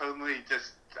monotonely,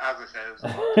 just as I said, it was a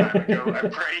long time ago.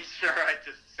 I'm pretty sure I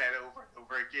just said it over and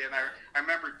over again. I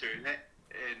remember doing it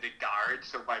in the garage,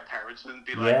 so my parents wouldn't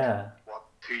be like, "What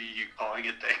are you calling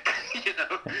a dick?" You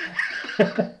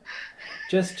know.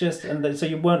 And so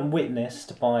you weren't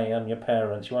witnessed by your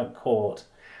parents. You weren't caught.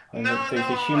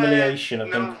 The humiliation of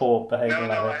them caught behaving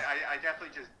like this. I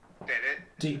definitely just did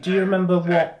it. Do you remember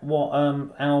what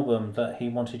album that he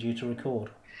wanted you to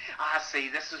record? See,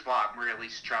 this is what I'm really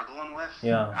struggling with.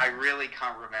 Yeah. I really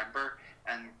can't remember,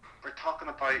 and we're talking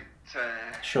about...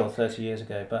 Sure, 30 years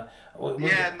ago, but... What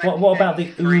about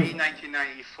the...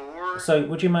 1994? So,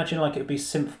 would you imagine like it would be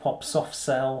synth pop soft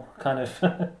cell, kind of...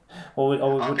 or It'd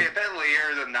be a bit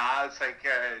later than that. It's like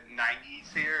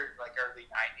 90s here, like early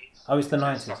 90s. Oh, it's the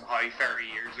 90s. Somehow 30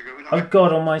 years ago now. Oh,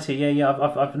 God almighty, yeah,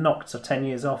 I've knocked 10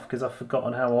 years off because I've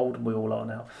forgotten how old we all are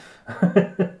now.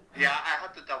 Yeah, I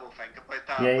had to double think about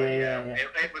that. Yeah.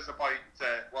 It was about,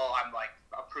 I'm like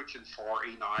approaching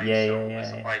 40 now, it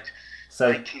was about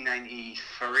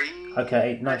 1993.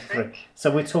 Okay, 93. So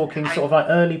we're talking sort of like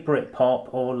early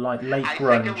Britpop or like late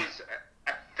grunge.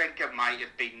 I think it might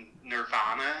have been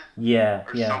Nirvana.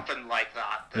 Or something like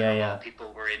that a lot of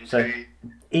people were into. So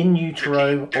In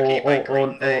Utero or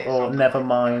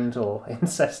Nevermind or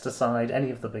Incesticide,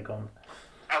 any of the big ones.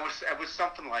 It was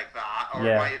something like that, or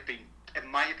it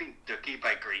might have been Dookie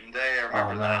by Green Day. I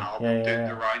remember that album doing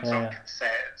the rounds on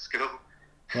cassette at school.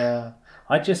 Yeah,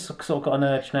 I just sort of got an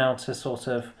urge now to sort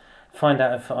of find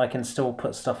out if I can still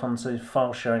put stuff onto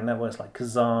file sharing networks like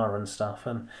Kazaa and stuff,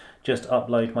 and just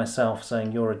upload myself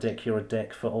saying you're a dick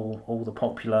for all the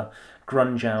popular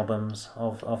grunge albums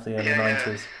of the early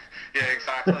 90s. Yeah,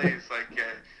 exactly. It's like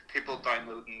people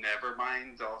downloading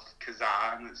Nevermind off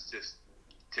Kazaa, and it's just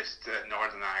a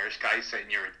Northern Irish guy saying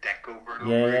you're a dick over and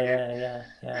over again.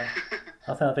 Yeah. I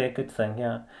think that'd be a good thing,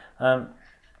 yeah.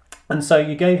 And so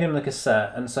you gave him the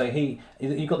cassette, and so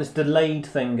you got this delayed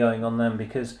thing going on then,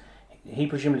 because he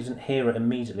presumably didn't hear it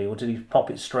immediately, or did he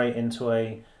pop it straight into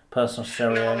a personal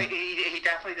stereo? No, he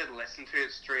definitely didn't listen to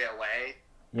it straight away.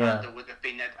 Yeah. And there would have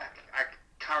been, I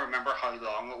can't remember how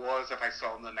long it was, if I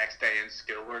saw him the next day in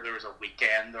school, or there was a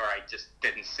weekend, or I just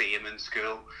didn't see him in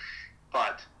school.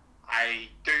 But I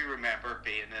do remember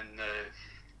being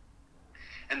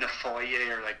in the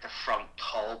foyer, or like the front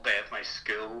hall bay of my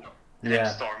school, him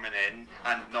storming in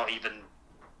and not even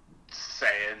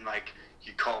saying like,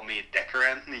 you call me a dick or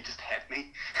anything, he just hit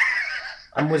me.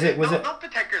 And was it not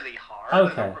particularly hard.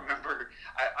 Okay. I don't remember.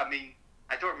 I mean,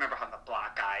 I don't remember having a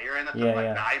black eye or anything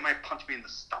like that. He might punch me in the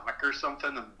stomach or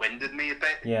something and winded me a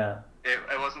bit. Yeah.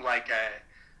 It wasn't like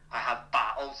I had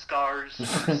battle scars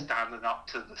standing up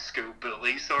to the school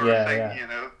bully sort of thing, you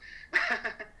know.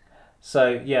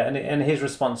 So and his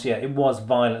response, it was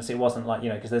violence. It wasn't like,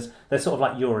 because there's sort of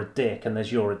like you're a dick, and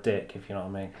there's you're a dick, if you know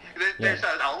what I mean. There's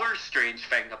another strange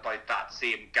thing about that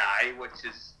same guy, which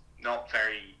is not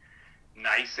very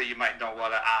nice, that you might not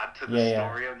want to add to the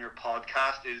story on your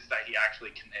podcast, is that he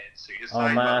actually committed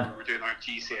suicide while we were doing our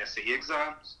GCSE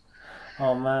exams.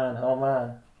 Oh man.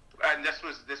 And this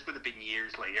would have been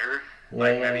years later,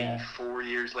 maybe 4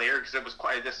 years later, because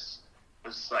this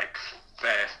was like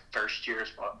first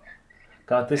year's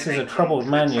God, this is a England, troubled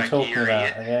man it's you're like talking year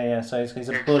about. 8. Yeah. So he's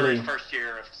a For bully. his first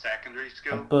year of secondary A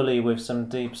school. bully with some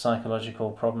deep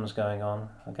psychological problems going on,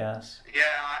 I guess. Yeah,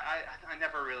 I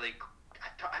never really,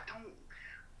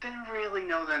 didn't really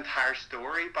know the entire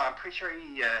story, but I'm pretty sure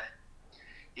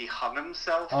he hung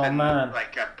himself. Oh, man.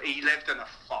 Like he lived in a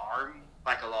farm,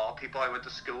 like a lot of people I went to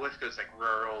school with, because like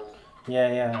rural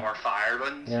Yeah. North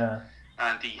Ireland. Yeah.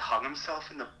 And he hung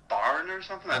himself in the barn or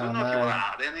something. I don't know if no. you want to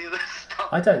add any of this stuff.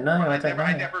 I don't know. I don't know.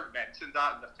 never mentioned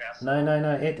that in the festival.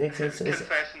 No. It's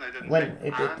confession. I didn't. when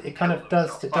it kind of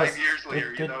does. It does. 5 years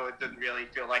later, it it didn't really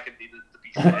feel like it needed to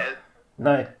be said.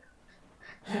 No.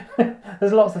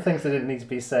 There's lots of things that didn't need to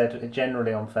be said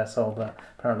generally on Fesshole, but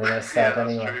apparently they're said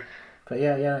anyway. True. But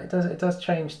yeah, it does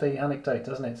change the anecdote,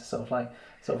 doesn't it? It's sort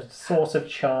of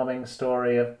charming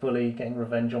story of bully getting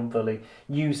revenge on bully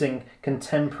using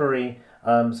contemporary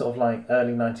sort of like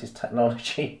early 90s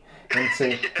technology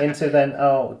into then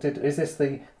is this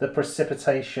the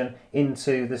precipitation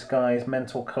into this guy's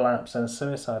mental collapse and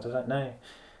suicide? I don't know.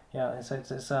 Yeah,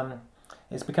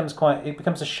 it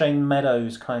becomes a Shane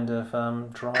Meadows kind of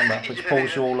drama which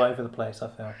pulls you all over the place, I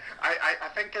feel. I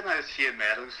think in a Shane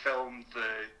Meadows film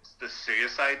the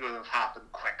suicide would have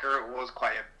happened quicker. It was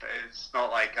it's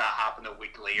not like that happened a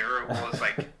week later. It was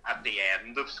like at the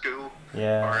end of school.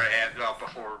 Yeah. Or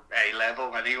before A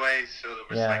level anyway. So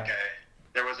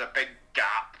there was a big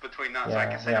gap between that.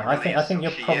 Yeah, So I think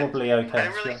you're probably okay. I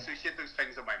didn't really associate those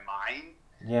things in my mind.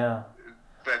 Yeah.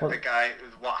 But the guy,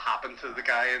 what happened to the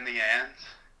guy in the end?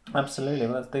 Absolutely.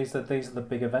 Well, these are the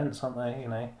big events, aren't they? You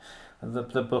know,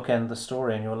 the bookend the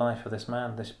story in your life of this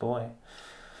man, this boy.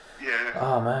 Yeah.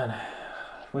 Oh man,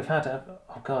 we've had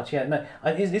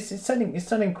it's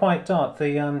sounding quite dark.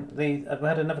 We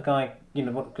had another guy,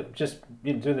 doing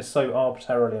this so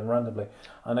arbitrarily and randomly,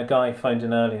 and a guy phoned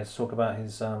in earlier to talk about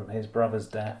his brother's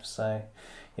death. So,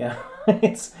 yeah,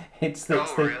 it's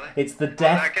the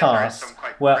death cast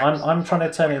where I'm trying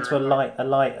to turn it into a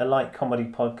light comedy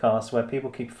podcast where people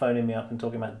keep phoning me up and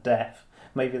talking about death.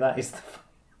 Maybe that's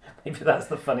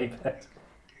the funny bit.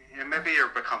 Yeah, maybe you're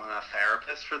becoming a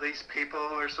therapist for these people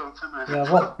or something.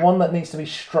 Yeah, one that needs to be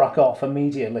struck off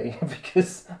immediately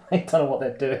because they don't know what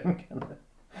they're doing.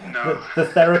 No. The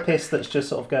therapist that's just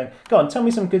sort of going, go on, tell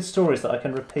me some good stories that I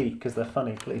can repeat because they're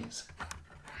funny, please.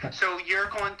 So you're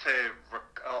doing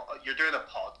a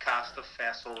podcast of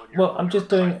Fesshole. Well, I'm just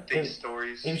doing these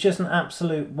stories. It was just an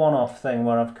absolute one-off thing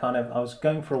where I was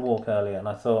going for a walk earlier and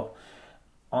I thought,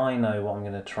 I know what I'm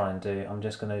going to try and do. I'm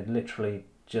just going to literally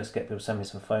just get people to send me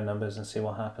some phone numbers and see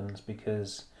what happens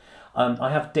because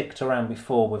I have dicked around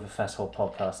before with a Fesshole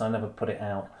podcast. I never put it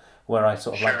out where I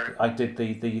sort of I did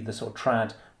the sort of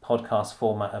trad podcast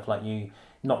format of like you,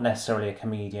 not necessarily a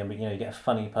comedian, but you get a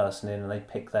funny person in and they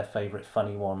pick their favourite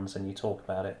funny ones and you talk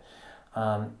about it.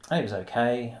 And it was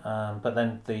okay, but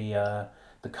then the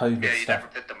COVID you stuff. never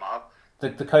put them up. The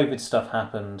COVID stuff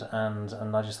happened and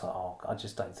I just thought, I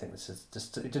just don't think this is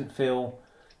just. It didn't feel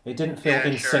in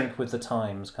sync with the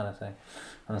times, kind of thing,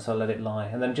 and so I let it lie.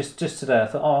 And then just today, I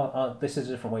thought, this is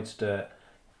a different way to do it.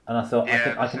 And I thought,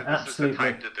 I can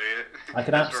absolutely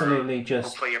just.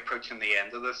 Hopefully, approaching the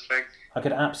end of this thing. I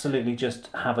could absolutely just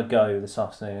have a go this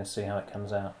afternoon and see how it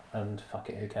comes out. And fuck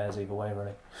it, who cares either way,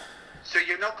 really. So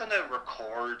you're not going to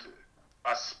record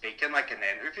us speaking like an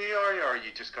interview, or are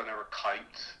you just going to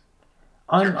recount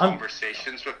your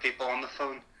conversations with people on the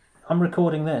phone? I'm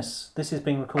recording this. This is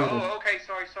being recorded. Oh, okay.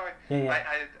 Sorry. Yeah.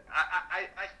 I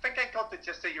think I got the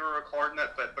gist that you were recording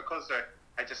it, but because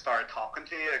I just started talking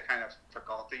to you, I kind of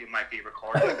forgot that you might be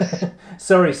recording this.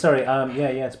 Sorry.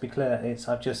 Yeah. To be clear,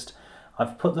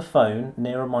 I've put the phone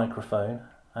near a microphone,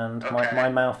 and my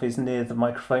mouth is near the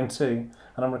microphone too,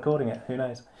 and I'm recording it. Who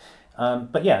knows?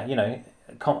 But yeah,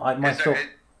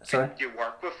 Sorry. Did you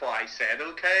work with what I said,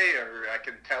 okay, or I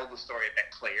can tell the story a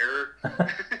bit clearer?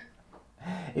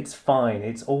 It's fine.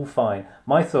 It's all fine.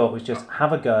 My thought was just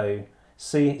have a go,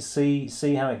 see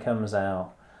how it comes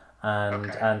out, and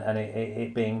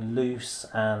it being loose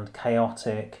and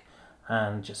chaotic,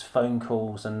 and just phone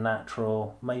calls and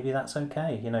natural. Maybe that's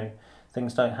okay.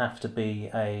 Things don't have to be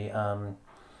a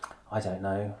I don't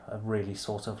know, a really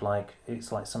sort of like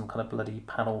it's like some kind of bloody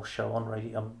panel show on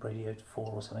Radio 4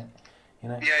 or something.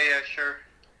 Yeah, sure.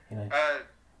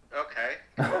 Okay.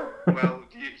 Well,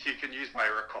 you can use my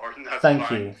recording. That's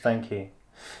fine. Thank you.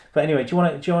 But anyway, do you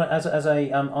want as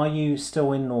a are you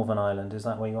still in Northern Ireland? Is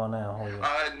that where you are now? Or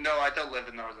no, I don't live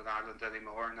in Northern Ireland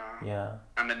anymore. No. Yeah.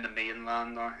 I'm in the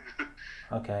mainland now.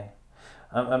 Okay.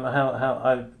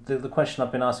 The question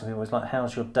I've been asking people is like,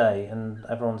 how's your day? And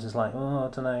everyone's just like, I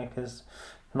don't know, because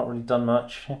I've not really done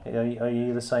much. Are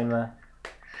you the same there?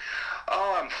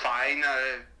 Oh, I'm fine. fine.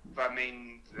 I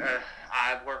mean,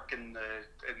 I work in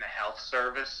the health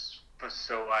service,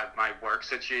 so my work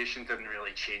situation didn't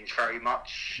really change very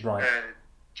much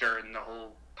during the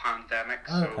whole pandemic.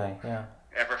 Okay, yeah.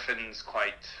 Everything's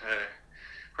quite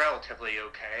relatively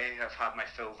okay. I've had my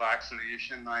full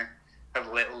vaccination. I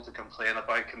have little to complain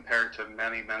about compared to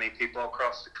many people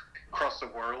across the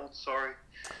world. Sorry.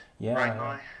 Yeah, right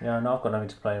now. Yeah, no, I've got nothing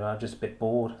to complain about. I'm just a bit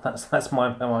bored. That's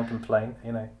my complaint,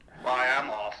 you know. Well, I am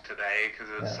off today because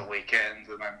it's the weekend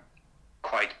and I'm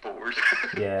quite bored.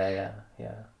 Yeah.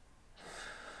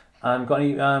 Got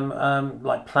any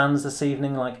like plans this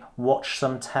evening? Like watch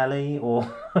some telly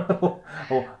or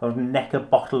or neck a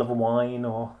bottle of wine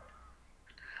or.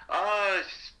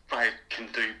 I can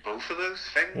do both of those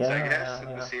things, I guess,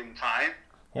 at the same time.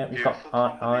 Yeah, you've got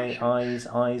eyes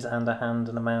and a hand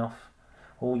and a mouth.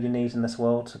 All you need in this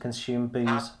world to consume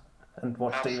booze and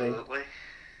watch TV. Absolutely.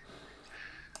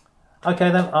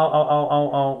 Okay then,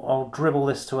 I'll dribble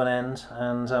this to an end,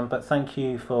 and but thank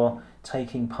you for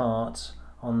taking part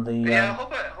on the. I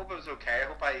hope it was okay. I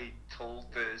hope I told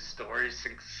the story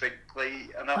succinctly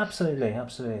enough. Absolutely,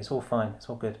 it's all fine. It's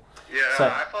all good. Yeah, so,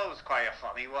 I thought it was quite a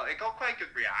funny one. It got quite a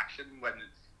good reaction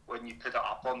when you put it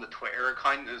up on the Twitter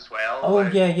account as well. Oh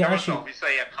yeah. There was actually,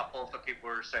 obviously a couple of the people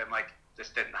were saying like this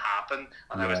didn't happen,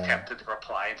 and I was tempted to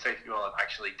reply and say, well, it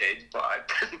actually did, but I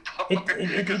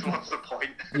didn't because what's the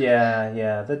point?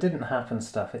 Yeah, the didn't happen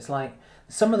stuff. It's like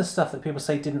some of the stuff that people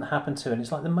say didn't happen to, and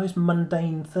it's like the most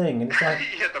mundane thing, and it's like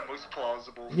the most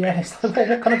plausible. Yeah, it's like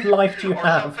what kind of life do you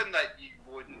have? Or something that you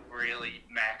wouldn't really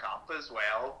make up as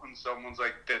well, and someone's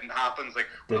like didn't happen. It's like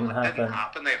didn't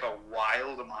happen. They have a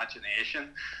wild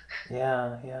imagination.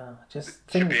 Yeah, just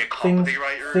should be a comedy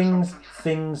writer or something.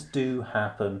 Things do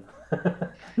happen.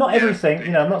 Not everything,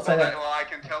 you know. I'm not saying that. Well, I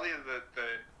can tell you that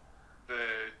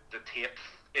the tape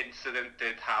incident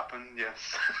did happen.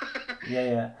 Yes.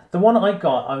 Yeah. The one I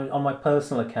got on my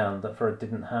personal account that for it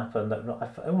didn't happen, that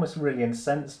almost really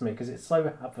incensed me because it so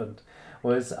happened,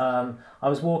 was I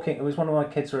was walking. It was one of my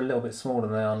kids who are a little bit smaller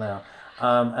than they are now.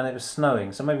 And it was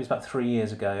snowing, so maybe it's about 3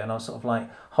 years ago, and I was sort of like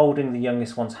holding the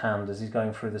youngest one's hand as he's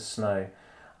going through the snow.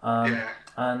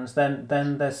 And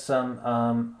then there's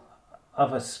some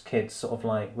other kids sort of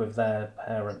like with their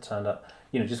parent turned up,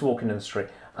 you know, just walking in the street,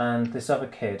 and this other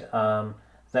kid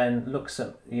then looks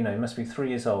at, you know, he must be 3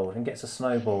 years old, and gets a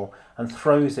snowball and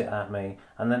throws it at me,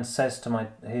 and then says to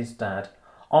his dad,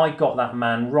 "I got that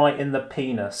man right in the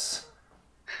penis."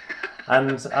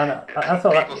 And I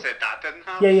thought people said that didn't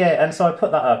happen. Yeah, and so I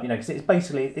put that up, you know, because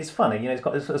it's funny, you know, it's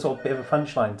got this sort of bit of a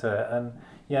punchline to it, and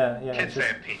yeah. Kids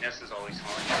saying penis is always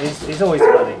funny. It's always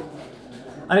funny,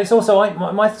 and it's also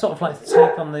my sort of like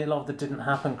take on a lot of the didn't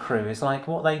happen crew is like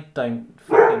what they don't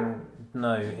fucking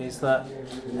know is that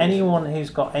anyone who's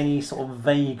got any sort of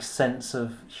vague sense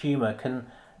of humour can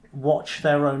watch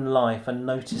their own life and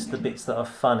notice the bits that are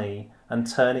funny and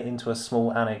turn it into a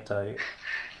small anecdote.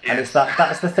 Yes. And it's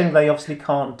that's the thing they obviously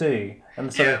can't do.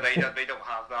 And so they don't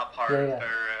have that part of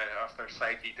their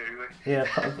psyche, do they?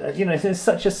 Yeah, you know, it's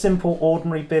such a simple,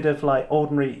 ordinary bit of like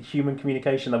ordinary human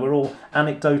communication that we're all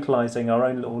anecdotalizing our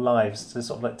own little lives to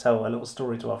sort of like tell a little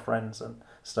story to our friends and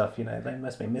stuff. You know, they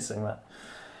must be missing that.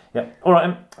 Yeah. All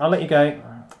right, I'll let you go.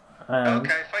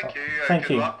 Okay, thank you. Thank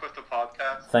you. Good luck with the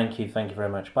podcast. Thank you very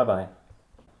much. Bye.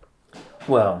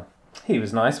 Well, he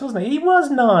was nice, wasn't he? He was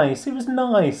nice.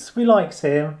 We liked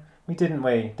him. Didn't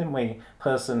we?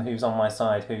 Person who's on my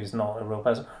side, who's not a real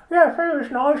person. Yeah, he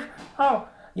was nice. Oh,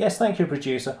 yes, thank you,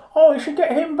 producer. Oh, you should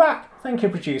get him back. Thank you,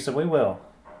 producer. We will.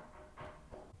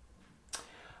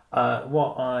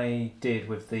 What I did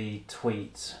with the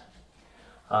tweet,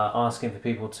 asking for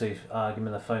people to give me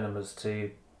their phone numbers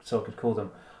so I could call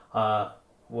them,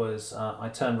 was I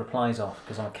turned replies off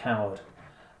because I'm a coward.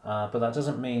 But that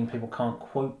doesn't mean people can't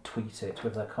quote tweet it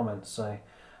with their comments. So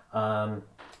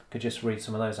could just read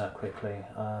some of those out quickly.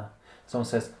 Someone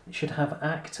says you should have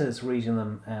actors reading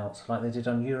them out like they did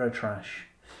on Eurotrash.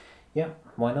 Yeah,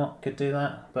 why not? Could do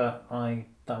that. But I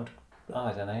don't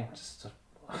know. Just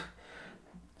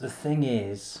the thing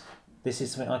is, this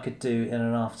is something I could do in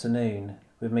an afternoon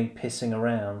with me pissing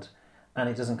around, and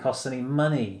it doesn't cost any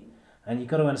money. And you've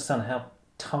got to understand how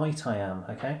tight I am.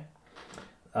 Okay.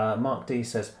 Mark D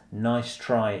says, "Nice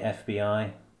try,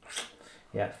 FBI."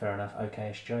 Yeah, fair enough.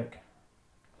 Okay-ish joke.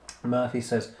 Murphy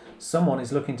says, "Someone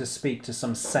is looking to speak to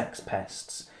some sex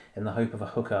pests in the hope of a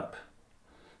hookup."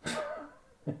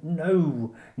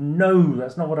 No,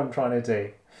 that's not what I'm trying to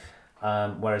do.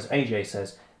 Whereas AJ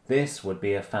says, "This would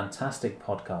be a fantastic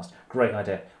podcast. Great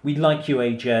idea. We'd like you,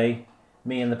 AJ.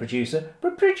 Me and the producer.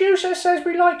 But producer says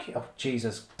we like you. Oh,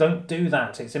 Jesus, don't do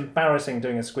that. It's embarrassing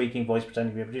doing a squeaking voice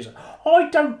pretending to be a producer. I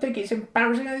don't think it's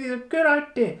embarrassing. I think it's a good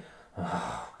idea.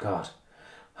 Oh, God.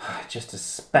 I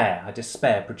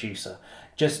despair, producer.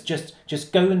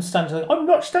 Just go and stand in the... I'm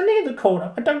not standing in the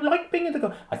corner. I don't like being in the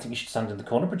corner. I think you should stand in the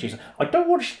corner, producer. I don't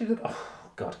want to stand in the... Oh,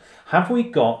 God. Have we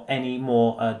got any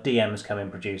more DMs coming,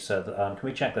 producer? Can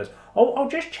we check those? Oh, I'll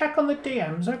just check on the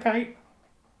DMs, okay.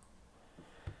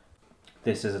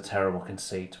 This is a terrible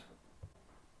conceit.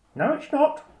 No, it's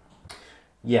not.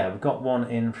 Yeah, we've got one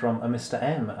in from a Mr.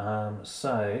 M.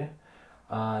 So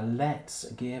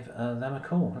let's give them a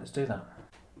call. Let's do that.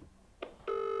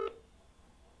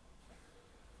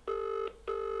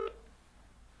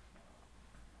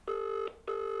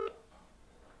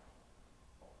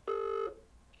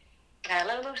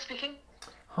 Hello, Mo speaking.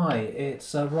 Hi,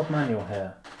 it's Rob Manuel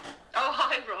here. Oh,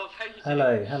 hi, Rob. How you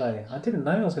doing? Hello. I didn't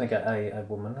know I was going to get a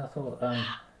woman. I thought...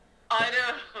 I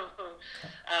know.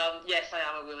 Yes, I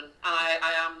am a woman.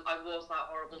 I was that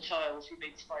horrible child who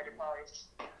made spider pies.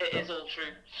 It is all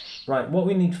true. Right, what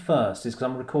we need first is, because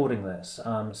I'm recording this,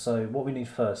 so what we need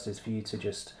first is for you to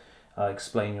just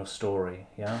explain your story,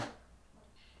 yeah?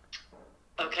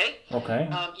 Okay. Okay.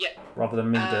 Yeah. Rather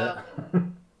than me do it.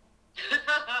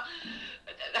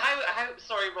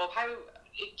 Sorry, Rob,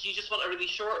 do you just want a really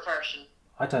short version?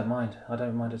 I don't mind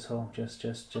at all. Just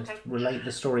Okay. relate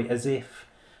the story as if...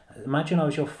 Imagine I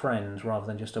was your friend rather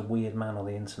than just a weird man on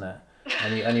the internet,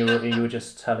 and you were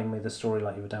just telling me the story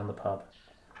like you were down the pub.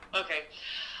 Okay.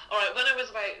 All right. When I was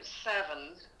about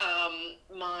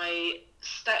 7, my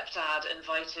stepdad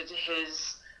invited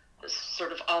his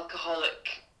sort of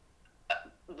alcoholic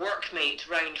workmate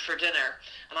round for dinner,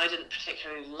 and I didn't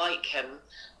particularly like him.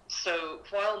 So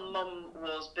while Mum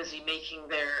was busy making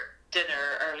their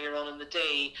dinner earlier on in the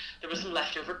day, there was some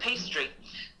leftover pastry.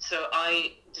 So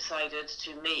I decided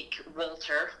to make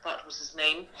Walter, that was his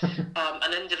name,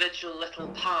 an individual little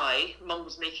pie. Mum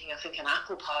was making, I think, an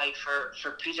apple pie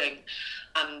for pudding,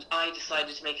 and I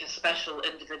decided to make a special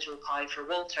individual pie for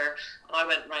Walter. And I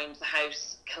went round the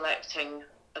house collecting...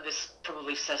 This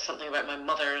probably says something about my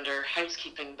mother and her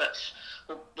housekeeping, but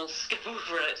we'll skip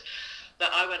over it.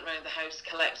 That I went round the house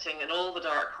collecting in all the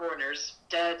dark corners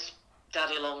dead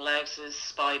daddy long legses,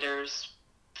 spiders,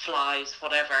 flies,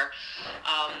 whatever,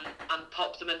 and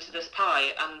popped them into this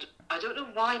pie. And I don't know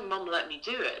why Mum let me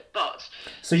do it, but...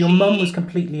 So your mum was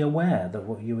completely aware that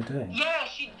what you were doing? Yeah,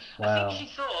 Wow. I think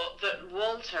she thought that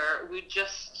Walter would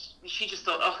just... She just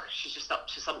thought, oh, she's just up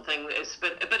to something. It's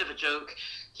a bit of a joke.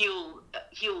 He'll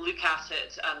look at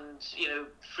it and,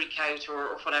 freak out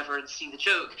or whatever and see the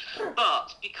joke.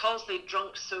 But because they'd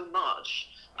drunk so much...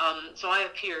 so I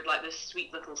appeared like this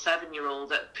sweet little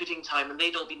 7-year-old at pudding time, and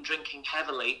they'd all been drinking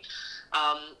heavily.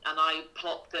 And I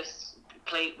plopped this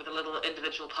plate with a little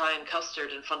individual pie and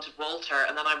custard in front of Walter,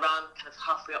 and then I ran kind of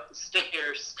halfway up the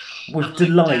stairs. With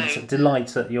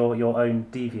delight at your own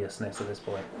deviousness at this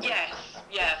point. Yes,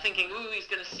 yeah, thinking, ooh, he's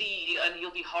going to see, and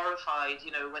he'll be horrified,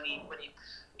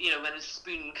 when his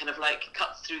spoon kind of like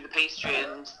cuts through the pastry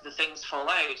and the things fall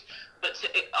out. But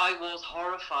I was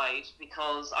horrified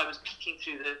because I was peeking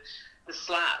through the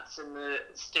slats in the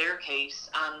staircase,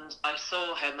 and I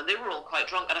saw him, and they were all quite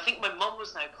drunk, and I think my mum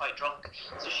was now quite drunk,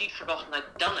 so she'd forgotten I'd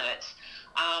done it,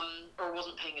 or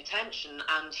wasn't paying attention,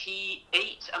 and he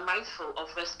ate a mouthful of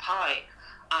this pie,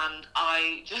 and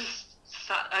I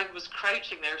was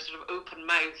crouching there sort of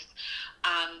open-mouthed,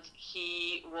 and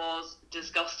he was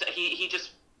disgusted.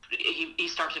 He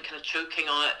started kind of choking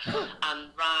on it and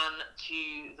ran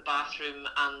to the bathroom,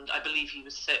 and I believe he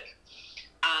was sick.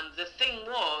 And the thing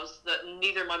was that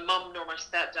neither my mum nor my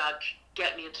stepdad could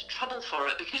get me into trouble for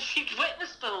it because she'd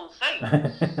witnessed the whole thing.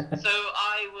 So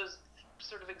I was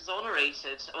sort of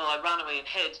exonerated. Well, I ran away and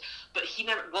hid, but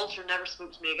Walter never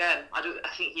spoke to me again. I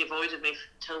think he avoided me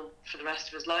for the rest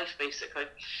of his life, basically.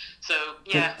 So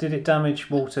yeah. Did it damage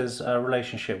Walter's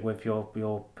relationship with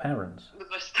your parents?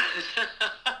 With my stepdad.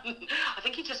 I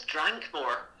think he just drank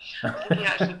more. I think he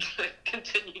actually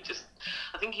continued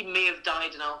I think he may have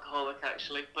died an alcoholic,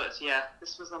 actually. But yeah,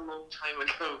 this was a long time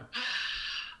ago.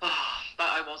 Oh, but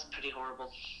I was pretty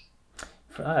horrible.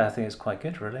 I think it's quite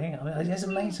good, really. I mean, it's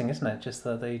amazing, isn't it? Just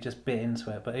that they just bit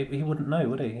into it. But he wouldn't know,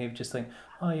 would he? He would just think,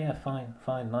 oh yeah, fine,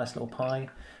 nice little pie,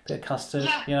 bit of custard.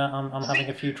 Yeah, I'm having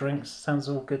a few drinks. Sounds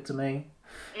all good to me.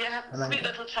 Yeah, sweet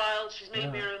little child. She's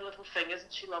made me her own little thing,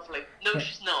 isn't she lovely? No,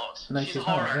 she's not. No, she's a not.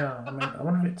 horror. Yeah, I mean, I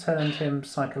wonder if it turned him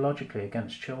psychologically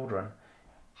against children.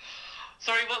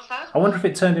 Sorry, what's that? I wonder if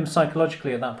it turned him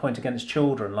psychologically at that point against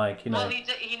children, like, Well,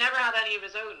 he never had any of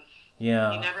his own.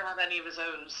 Yeah. He never had any of his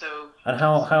own, so... And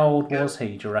how old was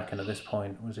he, do you reckon, at this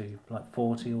point? Was he like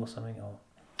 40 or something? Or?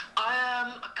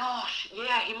 Gosh,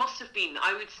 yeah, he must have been.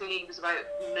 I would say he was about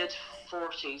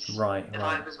mid-40s. Right. If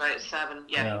I was about 7,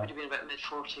 he would have been about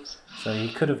mid-40s. So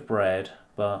he could have bred,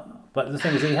 but the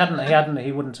thing is,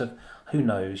 he wouldn't have. Who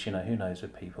knows? Who knows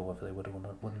with people whether they would or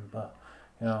wouldn't. But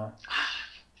who knows?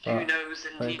 But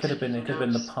Indeed. it could have been. It could have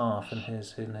been the path in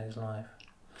his life.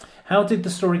 How did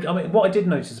the story? I mean, what I did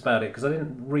notice about it, because I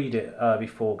didn't read it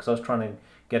before, because I was trying to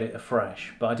get it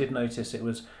afresh. But I did notice it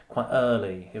was quite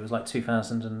early. It was like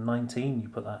 2019. You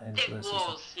put that into this. It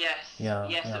was, yes. Yeah.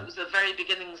 Yes, yeah. It was the very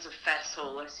beginnings of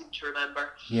Fesshole, I seem to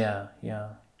remember. Yeah.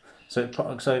 So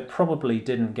it probably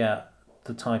didn't get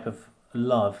the type of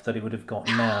love that it would have got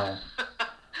now.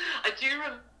 I do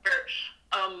remember.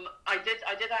 I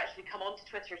did actually come onto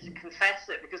Twitter to confess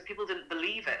it because people didn't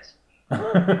believe it.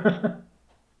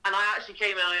 And I actually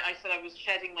came and I said I was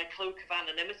shedding my cloak of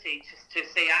anonymity to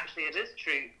say actually it is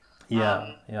true.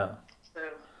 Yeah.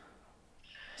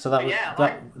 So that was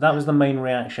yeah, that was the main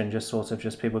reaction, just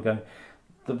people going,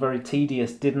 the very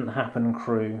tedious didn't happen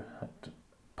crew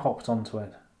popped onto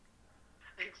it.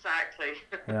 Exactly.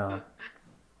 Yeah.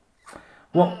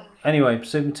 Anyway,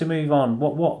 so to move on,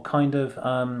 what kind of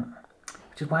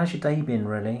how's your day been,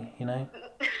 really? How's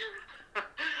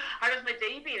my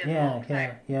day been?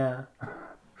 Yeah.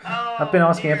 Oh, I've been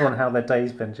asking everyone how their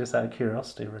day's been, just out of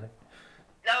curiosity, really.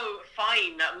 No,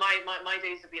 fine. My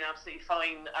days have been absolutely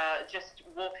fine. Just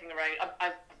walking around.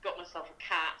 I've got myself a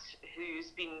cat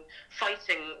who's been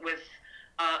fighting with.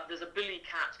 There's a bully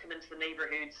cat come into the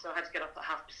neighbourhood, so I had to get up at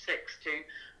 5:30 to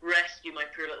rescue my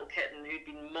poor little kitten who'd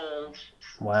been mauled,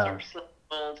 Wow. sort of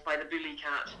mauled by the bully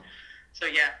cat. So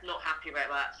yeah, not happy about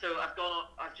that. So I've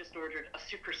just ordered a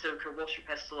super soaker water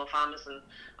pistol off Amazon,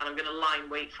 and I'm going to lie in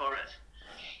wait for it.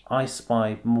 I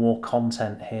spy more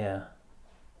content here.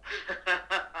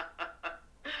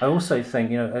 I also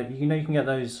think you can get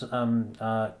those sort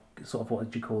of, what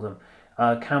did you call them,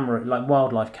 camera, like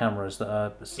wildlife cameras that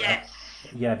are. Yes.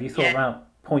 Yeah, have you thought about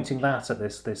pointing that at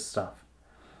this stuff?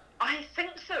 I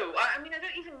think so. I mean, I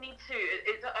don't even need to.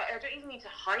 I don't even need to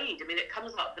hide. I mean, it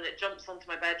comes up and it jumps onto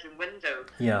my bedroom window.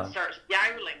 Yeah. And starts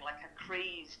yowling like a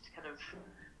crazed kind of,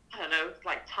 I don't know,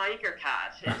 like tiger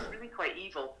cat. It's really quite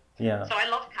evil. Yeah. So I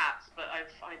love cats, but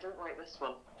I don't like this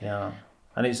one. Yeah.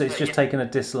 And it's just taken a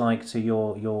dislike to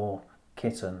your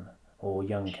kitten or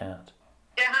young cat.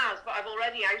 It has, but I've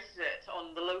already outed it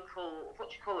on the local, what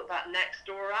do you call it, that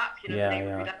Nextdoor app?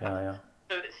 Yeah.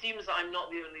 So it seems that I'm not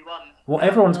the only one. Well,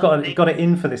 everyone's got it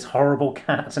in for this horrible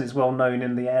cat, and it's well known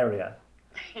in the area.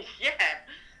 Yeah,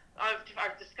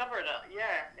 I've discovered it.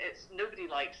 Yeah, nobody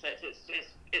likes it.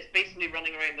 It's basically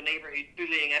running around the neighbourhood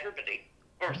bullying everybody,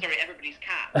 everybody's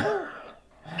cat.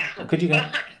 Could you go?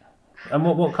 And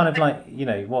what kind of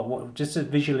what just to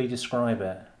visually describe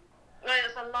it? Well,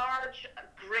 it's a large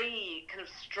grey kind of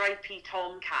stripy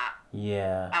tomcat.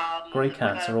 Yeah. Grey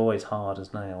cats are always hard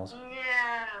as nails.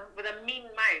 Yeah, with a mean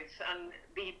mouth, and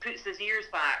he puts his ears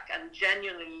back and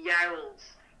genuinely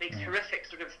yowls, makes horrific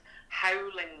sort of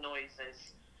howling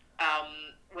noises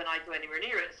when I go anywhere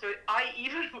near it. So I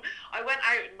went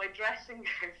out in my dressing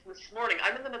gown this morning.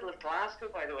 I'm in the middle of Glasgow,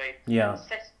 by the way. Yeah.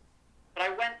 But I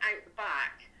went out the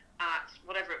back at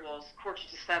whatever it was,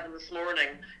 6:45 this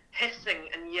morning, hissing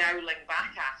and yowling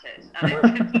back at it, and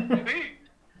it didn't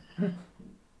move.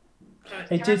 So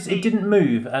it didn't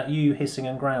move at you hissing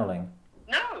and growling?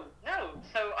 No.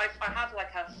 So I had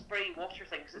like a spray water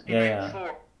thing, because it's been out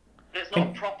before, but it's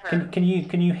not proper. Can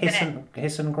you hiss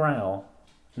and growl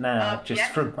now,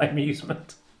 for my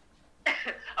amusement?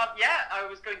 Yeah, I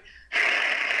was going...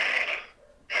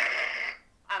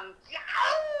 and...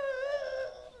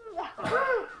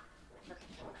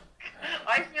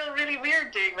 I feel really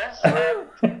weird doing this,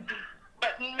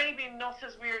 but maybe not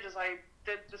as weird as I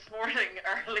did this morning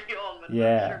early on, when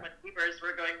I'm sure my neighbours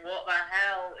were going, what the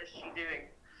hell is she doing?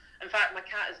 In fact, my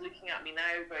cat is looking at me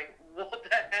now going, what the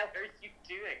hell are you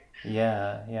doing?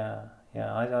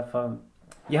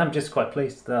 Yeah, I'm just quite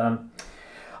pleased.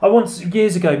 I once,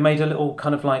 years ago, made a little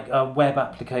kind of like a web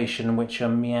application which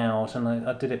meowed, and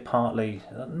I did it partly,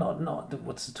 not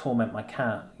to torment my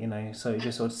cat, so you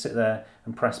just sort of sit there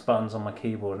and press buttons on my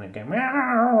keyboard and it'd go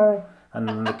meow, and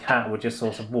then the cat would just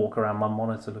sort of walk around my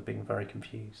monitor being very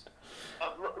confused.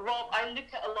 Rob, I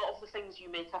look at a lot of the things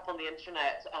you make up on the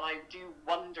internet, and I do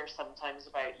wonder sometimes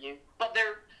about you. But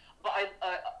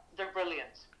they're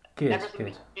brilliant. Good. Everything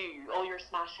that you do, all your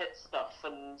smash hit stuff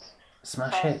and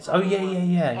smash hits. Oh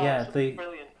yeah.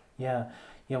 Brilliant. Yeah.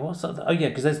 What's that? Oh yeah,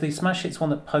 because there's the smash hits one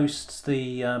that posts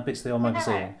the bits of the old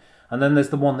magazine, and then there's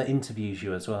the one that interviews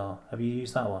you as well. Have you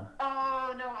used that one?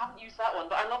 Oh no, I haven't used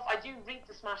do read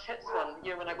the Smash Hits one.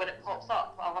 You know, when it pops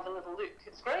up, I'll have a little look.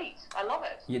 It's great. I love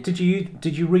it. Yeah. Did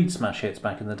you read Smash Hits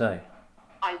back in the day?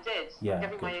 I did. Yeah. I'm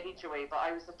giving Good. my age away, but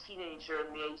I was a teenager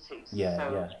in the 80s. Yeah.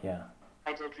 So Yeah.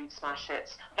 I did read Smash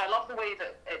Hits. But I love the way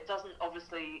that it doesn't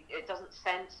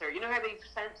censor. You know how they've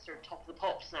censored Top of the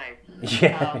Pops now?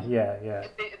 Yeah. Yeah.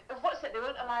 What's it? They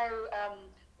won't allow.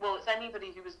 Well, it's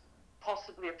anybody who was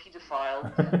possibly a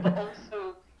paedophile, but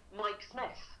also Mike Smith.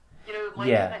 You know, Mike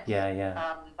Smith. Yeah.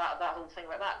 That whole thing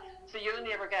like that. So you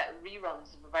only ever get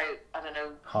reruns of about, I don't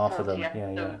know, Half 40 of them.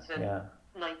 episodes in Yeah.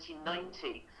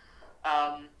 1990.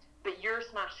 But your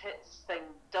Smash Hits thing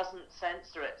doesn't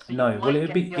censor it. So No, well,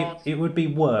 it would be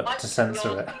work to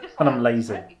censor it, and I'm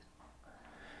lazy. Right?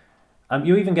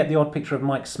 You even get the odd picture of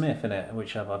Mike Smith in it,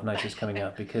 which I've noticed coming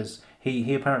up, because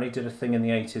he apparently did a thing in the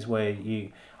 80s where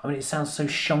it sounds so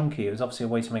shonky. It was obviously a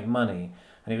way to make money,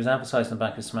 and it was advertised in the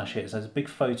back of Smash Hits. There's a big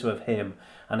photo of him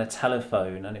and a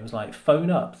telephone, and it was like, phone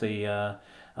up the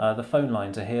phone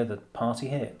line to hear the party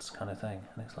hits kind of thing,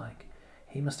 and it's like,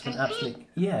 he must have been absolutely...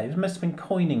 Yeah, he must have been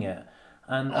coining it.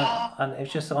 And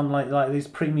it's just on like these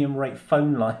premium rate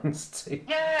phone lines to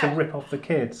rip off the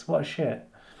kids. What a shit.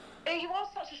 He was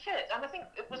such a shit. And I think,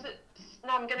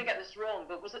 now I'm going to get this wrong,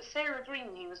 but was it Sarah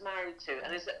Green he was married to?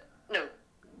 And is it... No.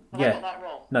 I got that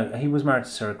wrong. No, he was married to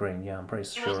Sarah Green, yeah, I'm pretty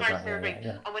sure of that. He was married to Sarah Green.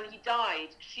 Yeah. And when he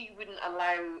died, she wouldn't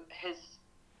allow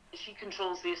she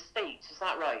controls the estate, is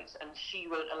that right? And she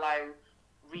won't allow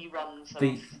reruns of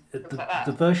things like that.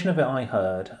 The version of it I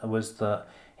heard was that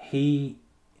he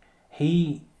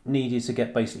needed to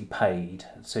get basically paid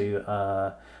to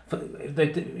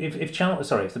if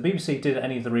the BBC did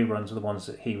any of the reruns of the ones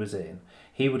that he was in,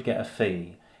 he would get a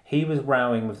fee. He was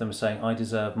rowing with them saying, I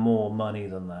deserve more money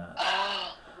than that.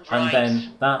 Oh, right. And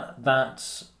then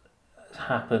that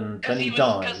happened, then he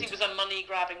died. Because he was a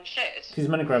money-grabbing shit. He's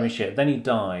money grabbing shit. Then he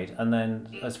died, and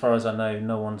then, as far as I know,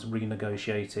 no one's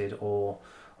renegotiated or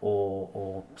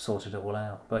sorted it all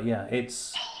out. But yeah,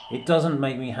 it doesn't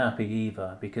make me happy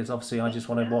either, because obviously I just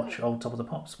want to watch old Top of the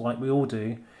Pops, like we all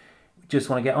do. Just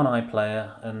want to get on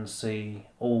iPlayer and see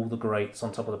all the greats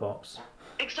on Top of the Pops.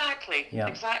 Exactly. Yeah.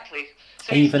 Exactly.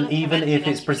 So even if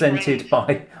it's presented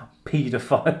by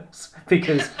paedophiles,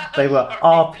 because they were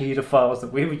our paedophiles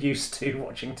that we were used to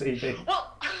watching TV.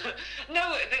 Well,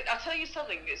 no, I'll tell you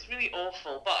something. It's really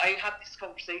awful. But I had this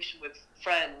conversation with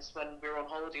friends when we were on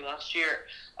holiday last year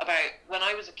about when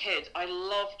I was a kid. I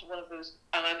loved one of those,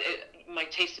 and my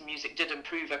taste in music did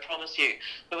improve, I promise you.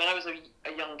 But when I was a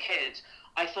young kid,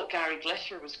 I thought Gary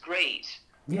Glitter was great.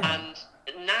 Yeah. And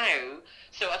now,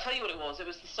 so I'll tell you what it was. It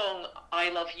was the song I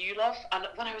Love You Love. And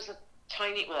when I was a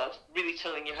tiny, well, I was really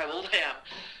telling you how old I am.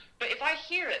 But if I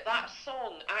hear it, that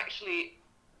song actually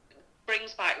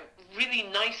brings back really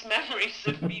nice memories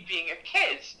of me being a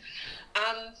kid.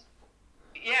 And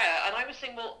yeah, and I was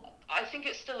saying, well, I think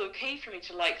it's still okay for me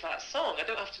to like that song. I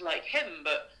don't have to like him,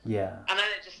 but... Yeah. And then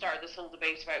it just started this whole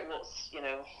debate about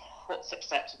what's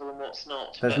acceptable and what's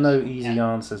not. There's no easy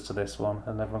answers to this one,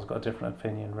 and everyone's got a different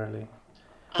opinion, really.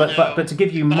 But to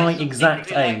give you my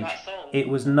exact age, it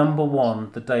was number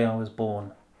one the day I was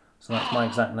born. So that's my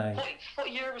exact name.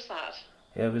 What year was that?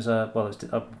 It was, I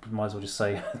might as well just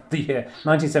say the year,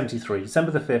 1973,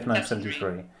 December the 5th,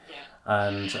 1973.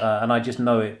 Yeah. And I just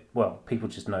know it, well, people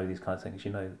just know these kind of things,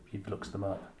 you've looked them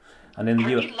up. And in the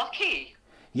Are you lucky?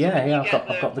 Yeah,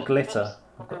 I've got the glitter.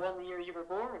 Number one the year you were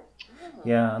born. Oh.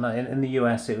 Yeah, and in the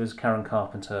US it was Karen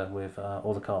Carpenter with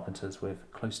All the Carpenters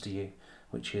with Close to You,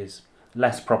 which is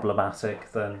less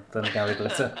problematic than Gary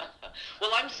Glitter.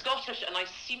 Well, I'm Scottish, and I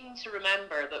seem to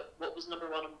remember that what was number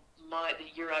one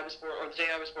the year I was born, or the day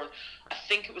I was born, I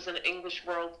think it was an English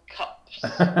World Cup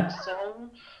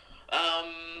song.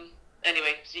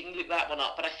 Anyway, so you can look that one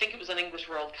up, but I think it was an English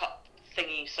World Cup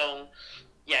thingy song.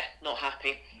 Yeah, not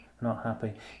happy. Not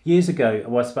happy. Years ago,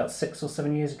 well, it's about 6 or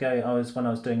 7 years ago, when I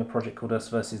was doing a project called Us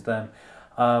Versus Them,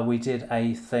 we did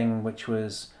a thing which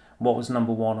was, what was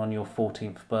number one on your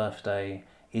 14th birthday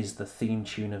is the theme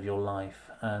tune of your life,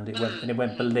 and it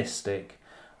went ballistic.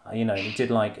 It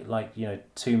did like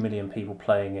 2 million people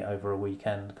playing it over a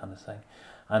weekend kind of thing.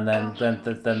 And then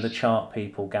the chart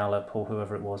people, Gallup or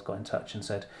whoever it was, got in touch and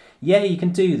said, yeah, you can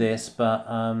do this, but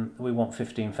we want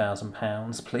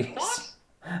 £15,000, please. What?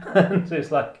 And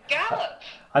it's like Gallup.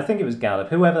 I think it was Gallup.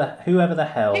 Whoever the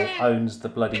hell owns the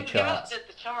bloody charts. Gallup did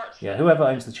the charts. Yeah, whoever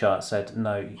owns the chart said,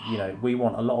 no, we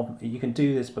want a lot of, you can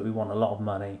do this, but we want a lot of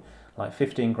money, like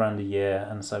 15 grand a year.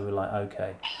 And so we're like,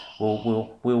 okay,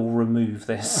 we'll remove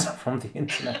this from the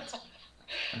internet.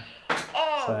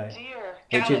 Oh dear.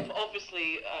 Gallup,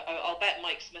 obviously, I'll bet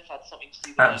Mike Smith had something to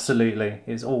do with Absolutely.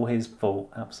 It's all his fault,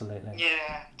 absolutely.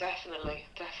 Yeah, definitely.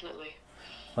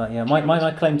 But yeah,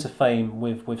 my claim to fame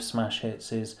with Smash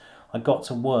Hits is I got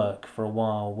to work for a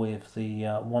while with the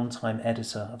one-time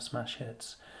editor of Smash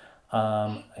Hits,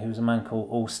 who was a man called,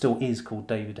 or still is called,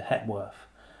 David Hepworth.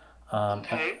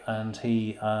 And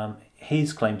he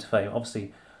his claim to fame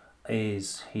obviously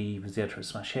is he was the editor of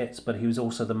Smash Hits, but he was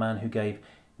also the man who gave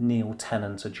Neil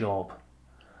Tennant a job.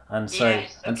 And so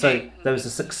there was a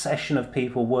succession of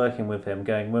people working with him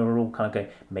we were all kind of going,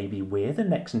 maybe we're the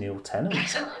next Neil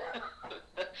Tennant.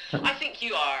 I think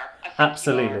you are.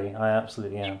 Absolutely, I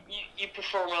absolutely am. You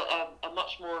perform a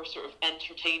much more sort of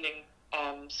entertaining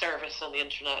service on the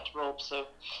internet, Rob. So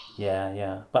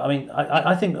yeah. But I mean,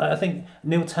 I think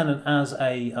Neil Tennant as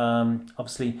a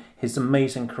obviously his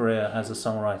amazing career as a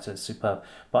songwriter is superb.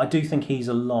 But I do think he's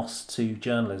a loss to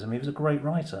journalism. He was a great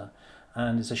writer,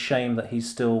 and it's a shame that he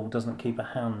still doesn't keep a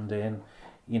hand in,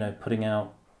 putting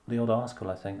out the odd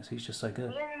article. I think he's just so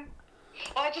good. Yeah.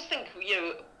 Well, I just think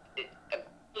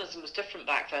journalism was different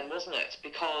back then, wasn't it?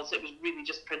 Because it was really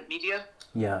just print media.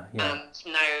 Yeah. And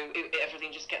now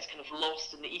everything just gets kind of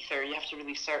lost in the ether. You have to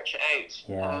really search it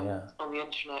out on the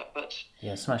internet. But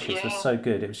Smash Hits was so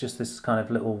good. It was just this kind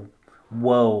of little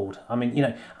world. I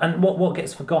mean, and what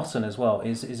gets forgotten as well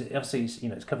is obviously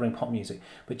it's covering pop music,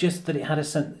 but just that it had a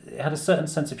certain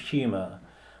sense of humour,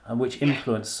 which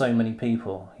influenced so many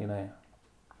people.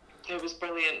 It was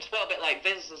brilliant. Well, a bit like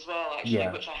Viz as well, actually,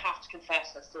 which I have to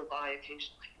confess I still buy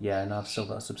occasionally. Yeah, and I've still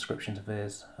got a subscription to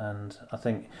Viz, and I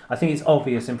think it's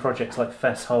obvious in projects like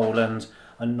Fesshole and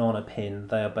Non-A-Pin,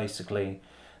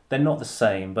 they're not the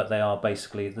same, but they are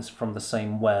basically from the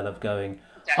same well of going.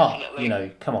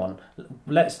 Definitely. Come on,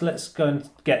 let's go and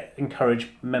encourage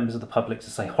members of the public to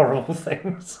say horrible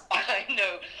things. I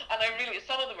know, and I really,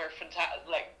 some of them are fantastic,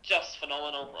 like just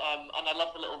phenomenal. And I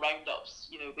love the little roundups,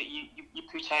 that you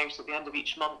put out at the end of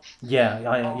each month. I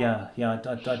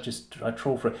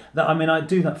trawl for it. I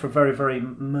do that for very, very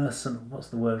mercent. What's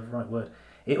the right word?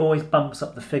 It always bumps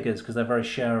up the figures because they're very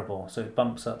shareable. So it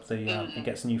bumps up it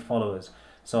gets new followers.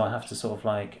 So I have to sort of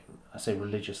I say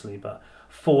religiously, but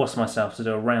force myself to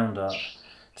do a roundup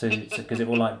because it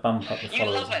will bump up the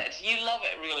followers. You love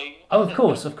it, really. Oh, of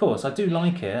course, I do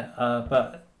like it,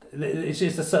 but it's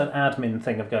just a certain admin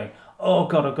thing of going, oh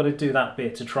god, I've got to do that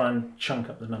bit to try and chunk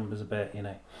up the numbers a bit, I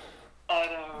know.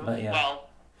 But, yeah. Well,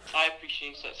 I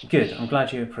appreciate it. Good, I'm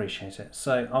glad you appreciate it.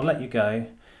 So I'll let you go,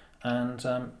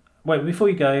 and wait, before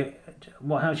you go,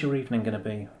 how's your evening going to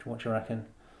be? What do you reckon?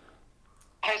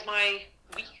 How's my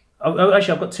week? Oh,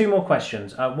 actually, I've got two more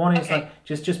questions. One is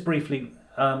just briefly.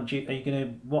 Are you going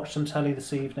to watch some telly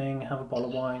this evening? Have a bottle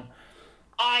of wine?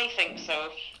 I think so.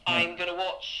 I'm going to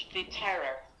watch The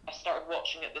Terror. I started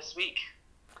watching it this week.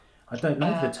 I don't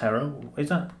know The Terror. Is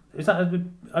that is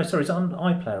it on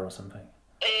iPlayer or something?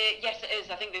 Yes, it is.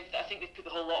 I think they've put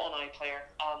the whole lot on iPlayer.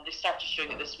 They started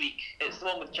showing it this week. It's the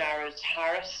one with Jared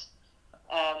Harris.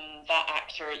 That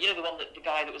actor, the one the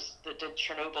guy that did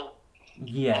Chernobyl.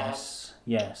 Yes.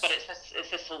 But it's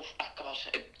this whole. Oh God,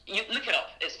 you look it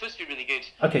up. It's supposed to be really good.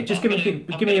 Okay, just give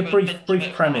me a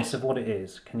brief premise of what it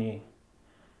is. Can you?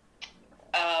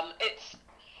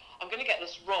 I'm going to get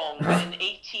this wrong, but in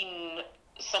 18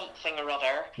 something or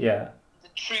other. Yeah. The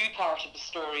true part of the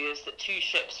story is that two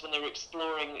ships, when they were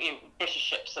exploring, British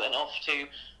ships that went off to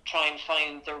try and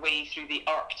find their way through the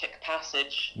Arctic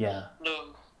Passage. Yeah.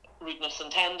 No rudeness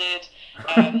intended.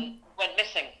 Went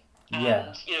missing. And,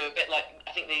 a bit like,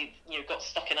 I think they, got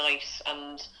stuck in ice,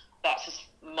 and that's as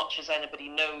much as anybody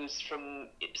knows from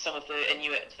some of the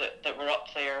Inuit that were up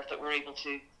there, that were able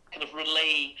to kind of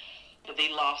relay that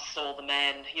they last saw the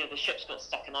men. The ships got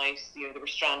stuck in ice, they were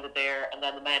stranded there, and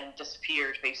then the men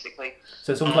disappeared, basically.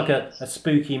 So it's almost like a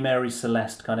spooky Mary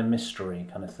Celeste kind of mystery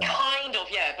kind of thing. Kind of,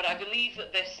 yeah, but I believe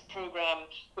that this programme,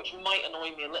 which might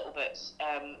annoy me a little bit,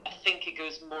 I think it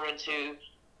goes more into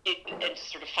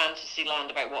sort of fantasy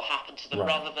land about what happened to them,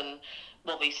 rather than,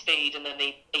 they stayed and then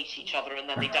they ate each other and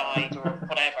then they died or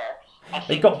whatever.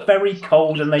 They got very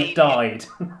cold and they died.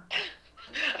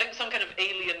 I think some kind of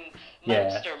alien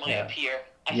monster might appear,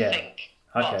 I think.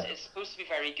 Okay. But it's supposed to be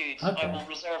very good. Okay. I will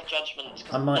reserve judgment.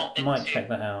 I might check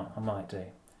that out. I might do.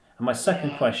 And my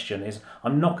second question is,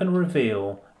 I'm not going to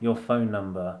reveal your phone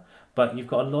number, but you've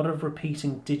got a lot of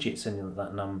repeating digits in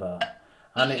that number.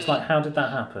 And it's like, how did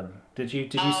that happen? Did you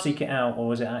seek it out, or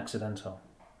was it accidental?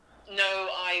 No,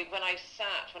 I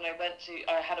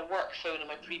had a work phone in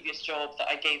my previous job that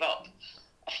I gave up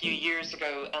a few years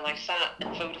ago, and I sat in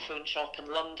a Vodafone shop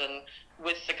in London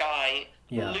with the guy,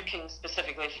 looking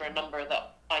specifically for a number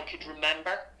that I could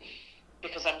remember,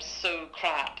 because I'm so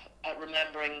crap at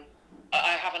remembering.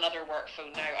 I have another work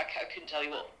phone now. I couldn't tell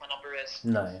you what my number is.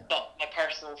 No. But my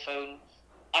personal phone,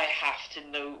 I have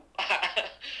to know.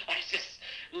 I just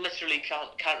literally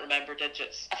can't remember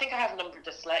digits. I think I have number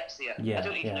dyslexia. Yeah, I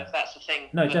don't even know if that's a thing.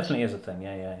 No, it definitely is a thing.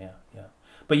 Yeah.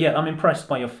 But yeah, I'm impressed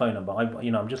by your phone number.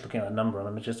 I'm just looking at the number, and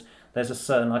I'm just there's a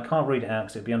certain I can't read it out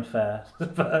because it'd be unfair,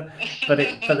 but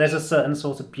there's a certain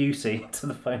sort of beauty to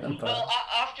the phone number. Well,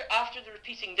 after the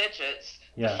repeating digits,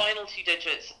 the Yeah. final 2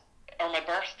 digits are my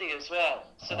birthday as well.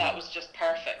 So that was just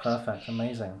perfect. Perfect,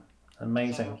 amazing.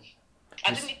 So,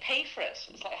 I didn't pay for it.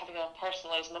 It's like having a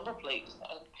personalised number plate that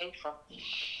I didn't pay for.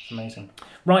 It's amazing.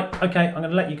 Right, okay, I'm going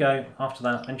to let you go after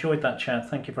that. Enjoyed that chat.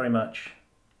 Thank you very much.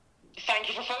 Thank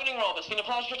you for phoning, Rob. It's been a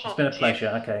pleasure talking to you. It's been a pleasure.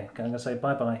 Okay, I'm going to say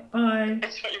bye-bye. Bye.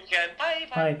 Enjoy your weekend.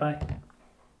 Bye. Bye.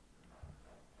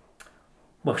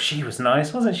 Well, she was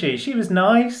nice, wasn't she? She was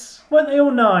nice. Weren't they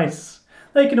all nice?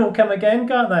 They can all come again,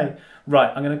 can't they?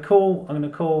 Right, I'm going to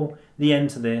call the end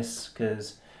to this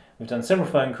because we've done several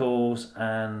phone calls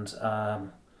and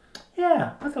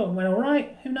yeah, I thought it went all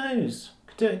right. Who knows?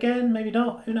 Could do it again, maybe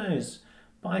not. Who knows?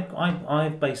 But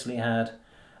I've basically had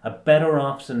a better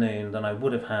afternoon than I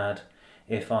would have had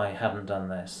if I hadn't done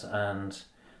this, and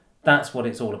that's what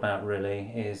it's all about,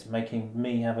 really, is making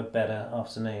me have a better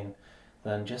afternoon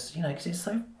than just, because it's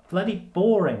so bloody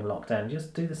boring, lockdown. You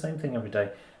just do the same thing every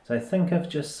day. So think of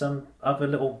just some other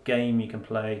little game you can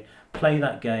play. Play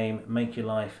that game, make your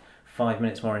life 5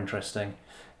 minutes more interesting.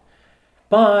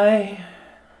 Bye!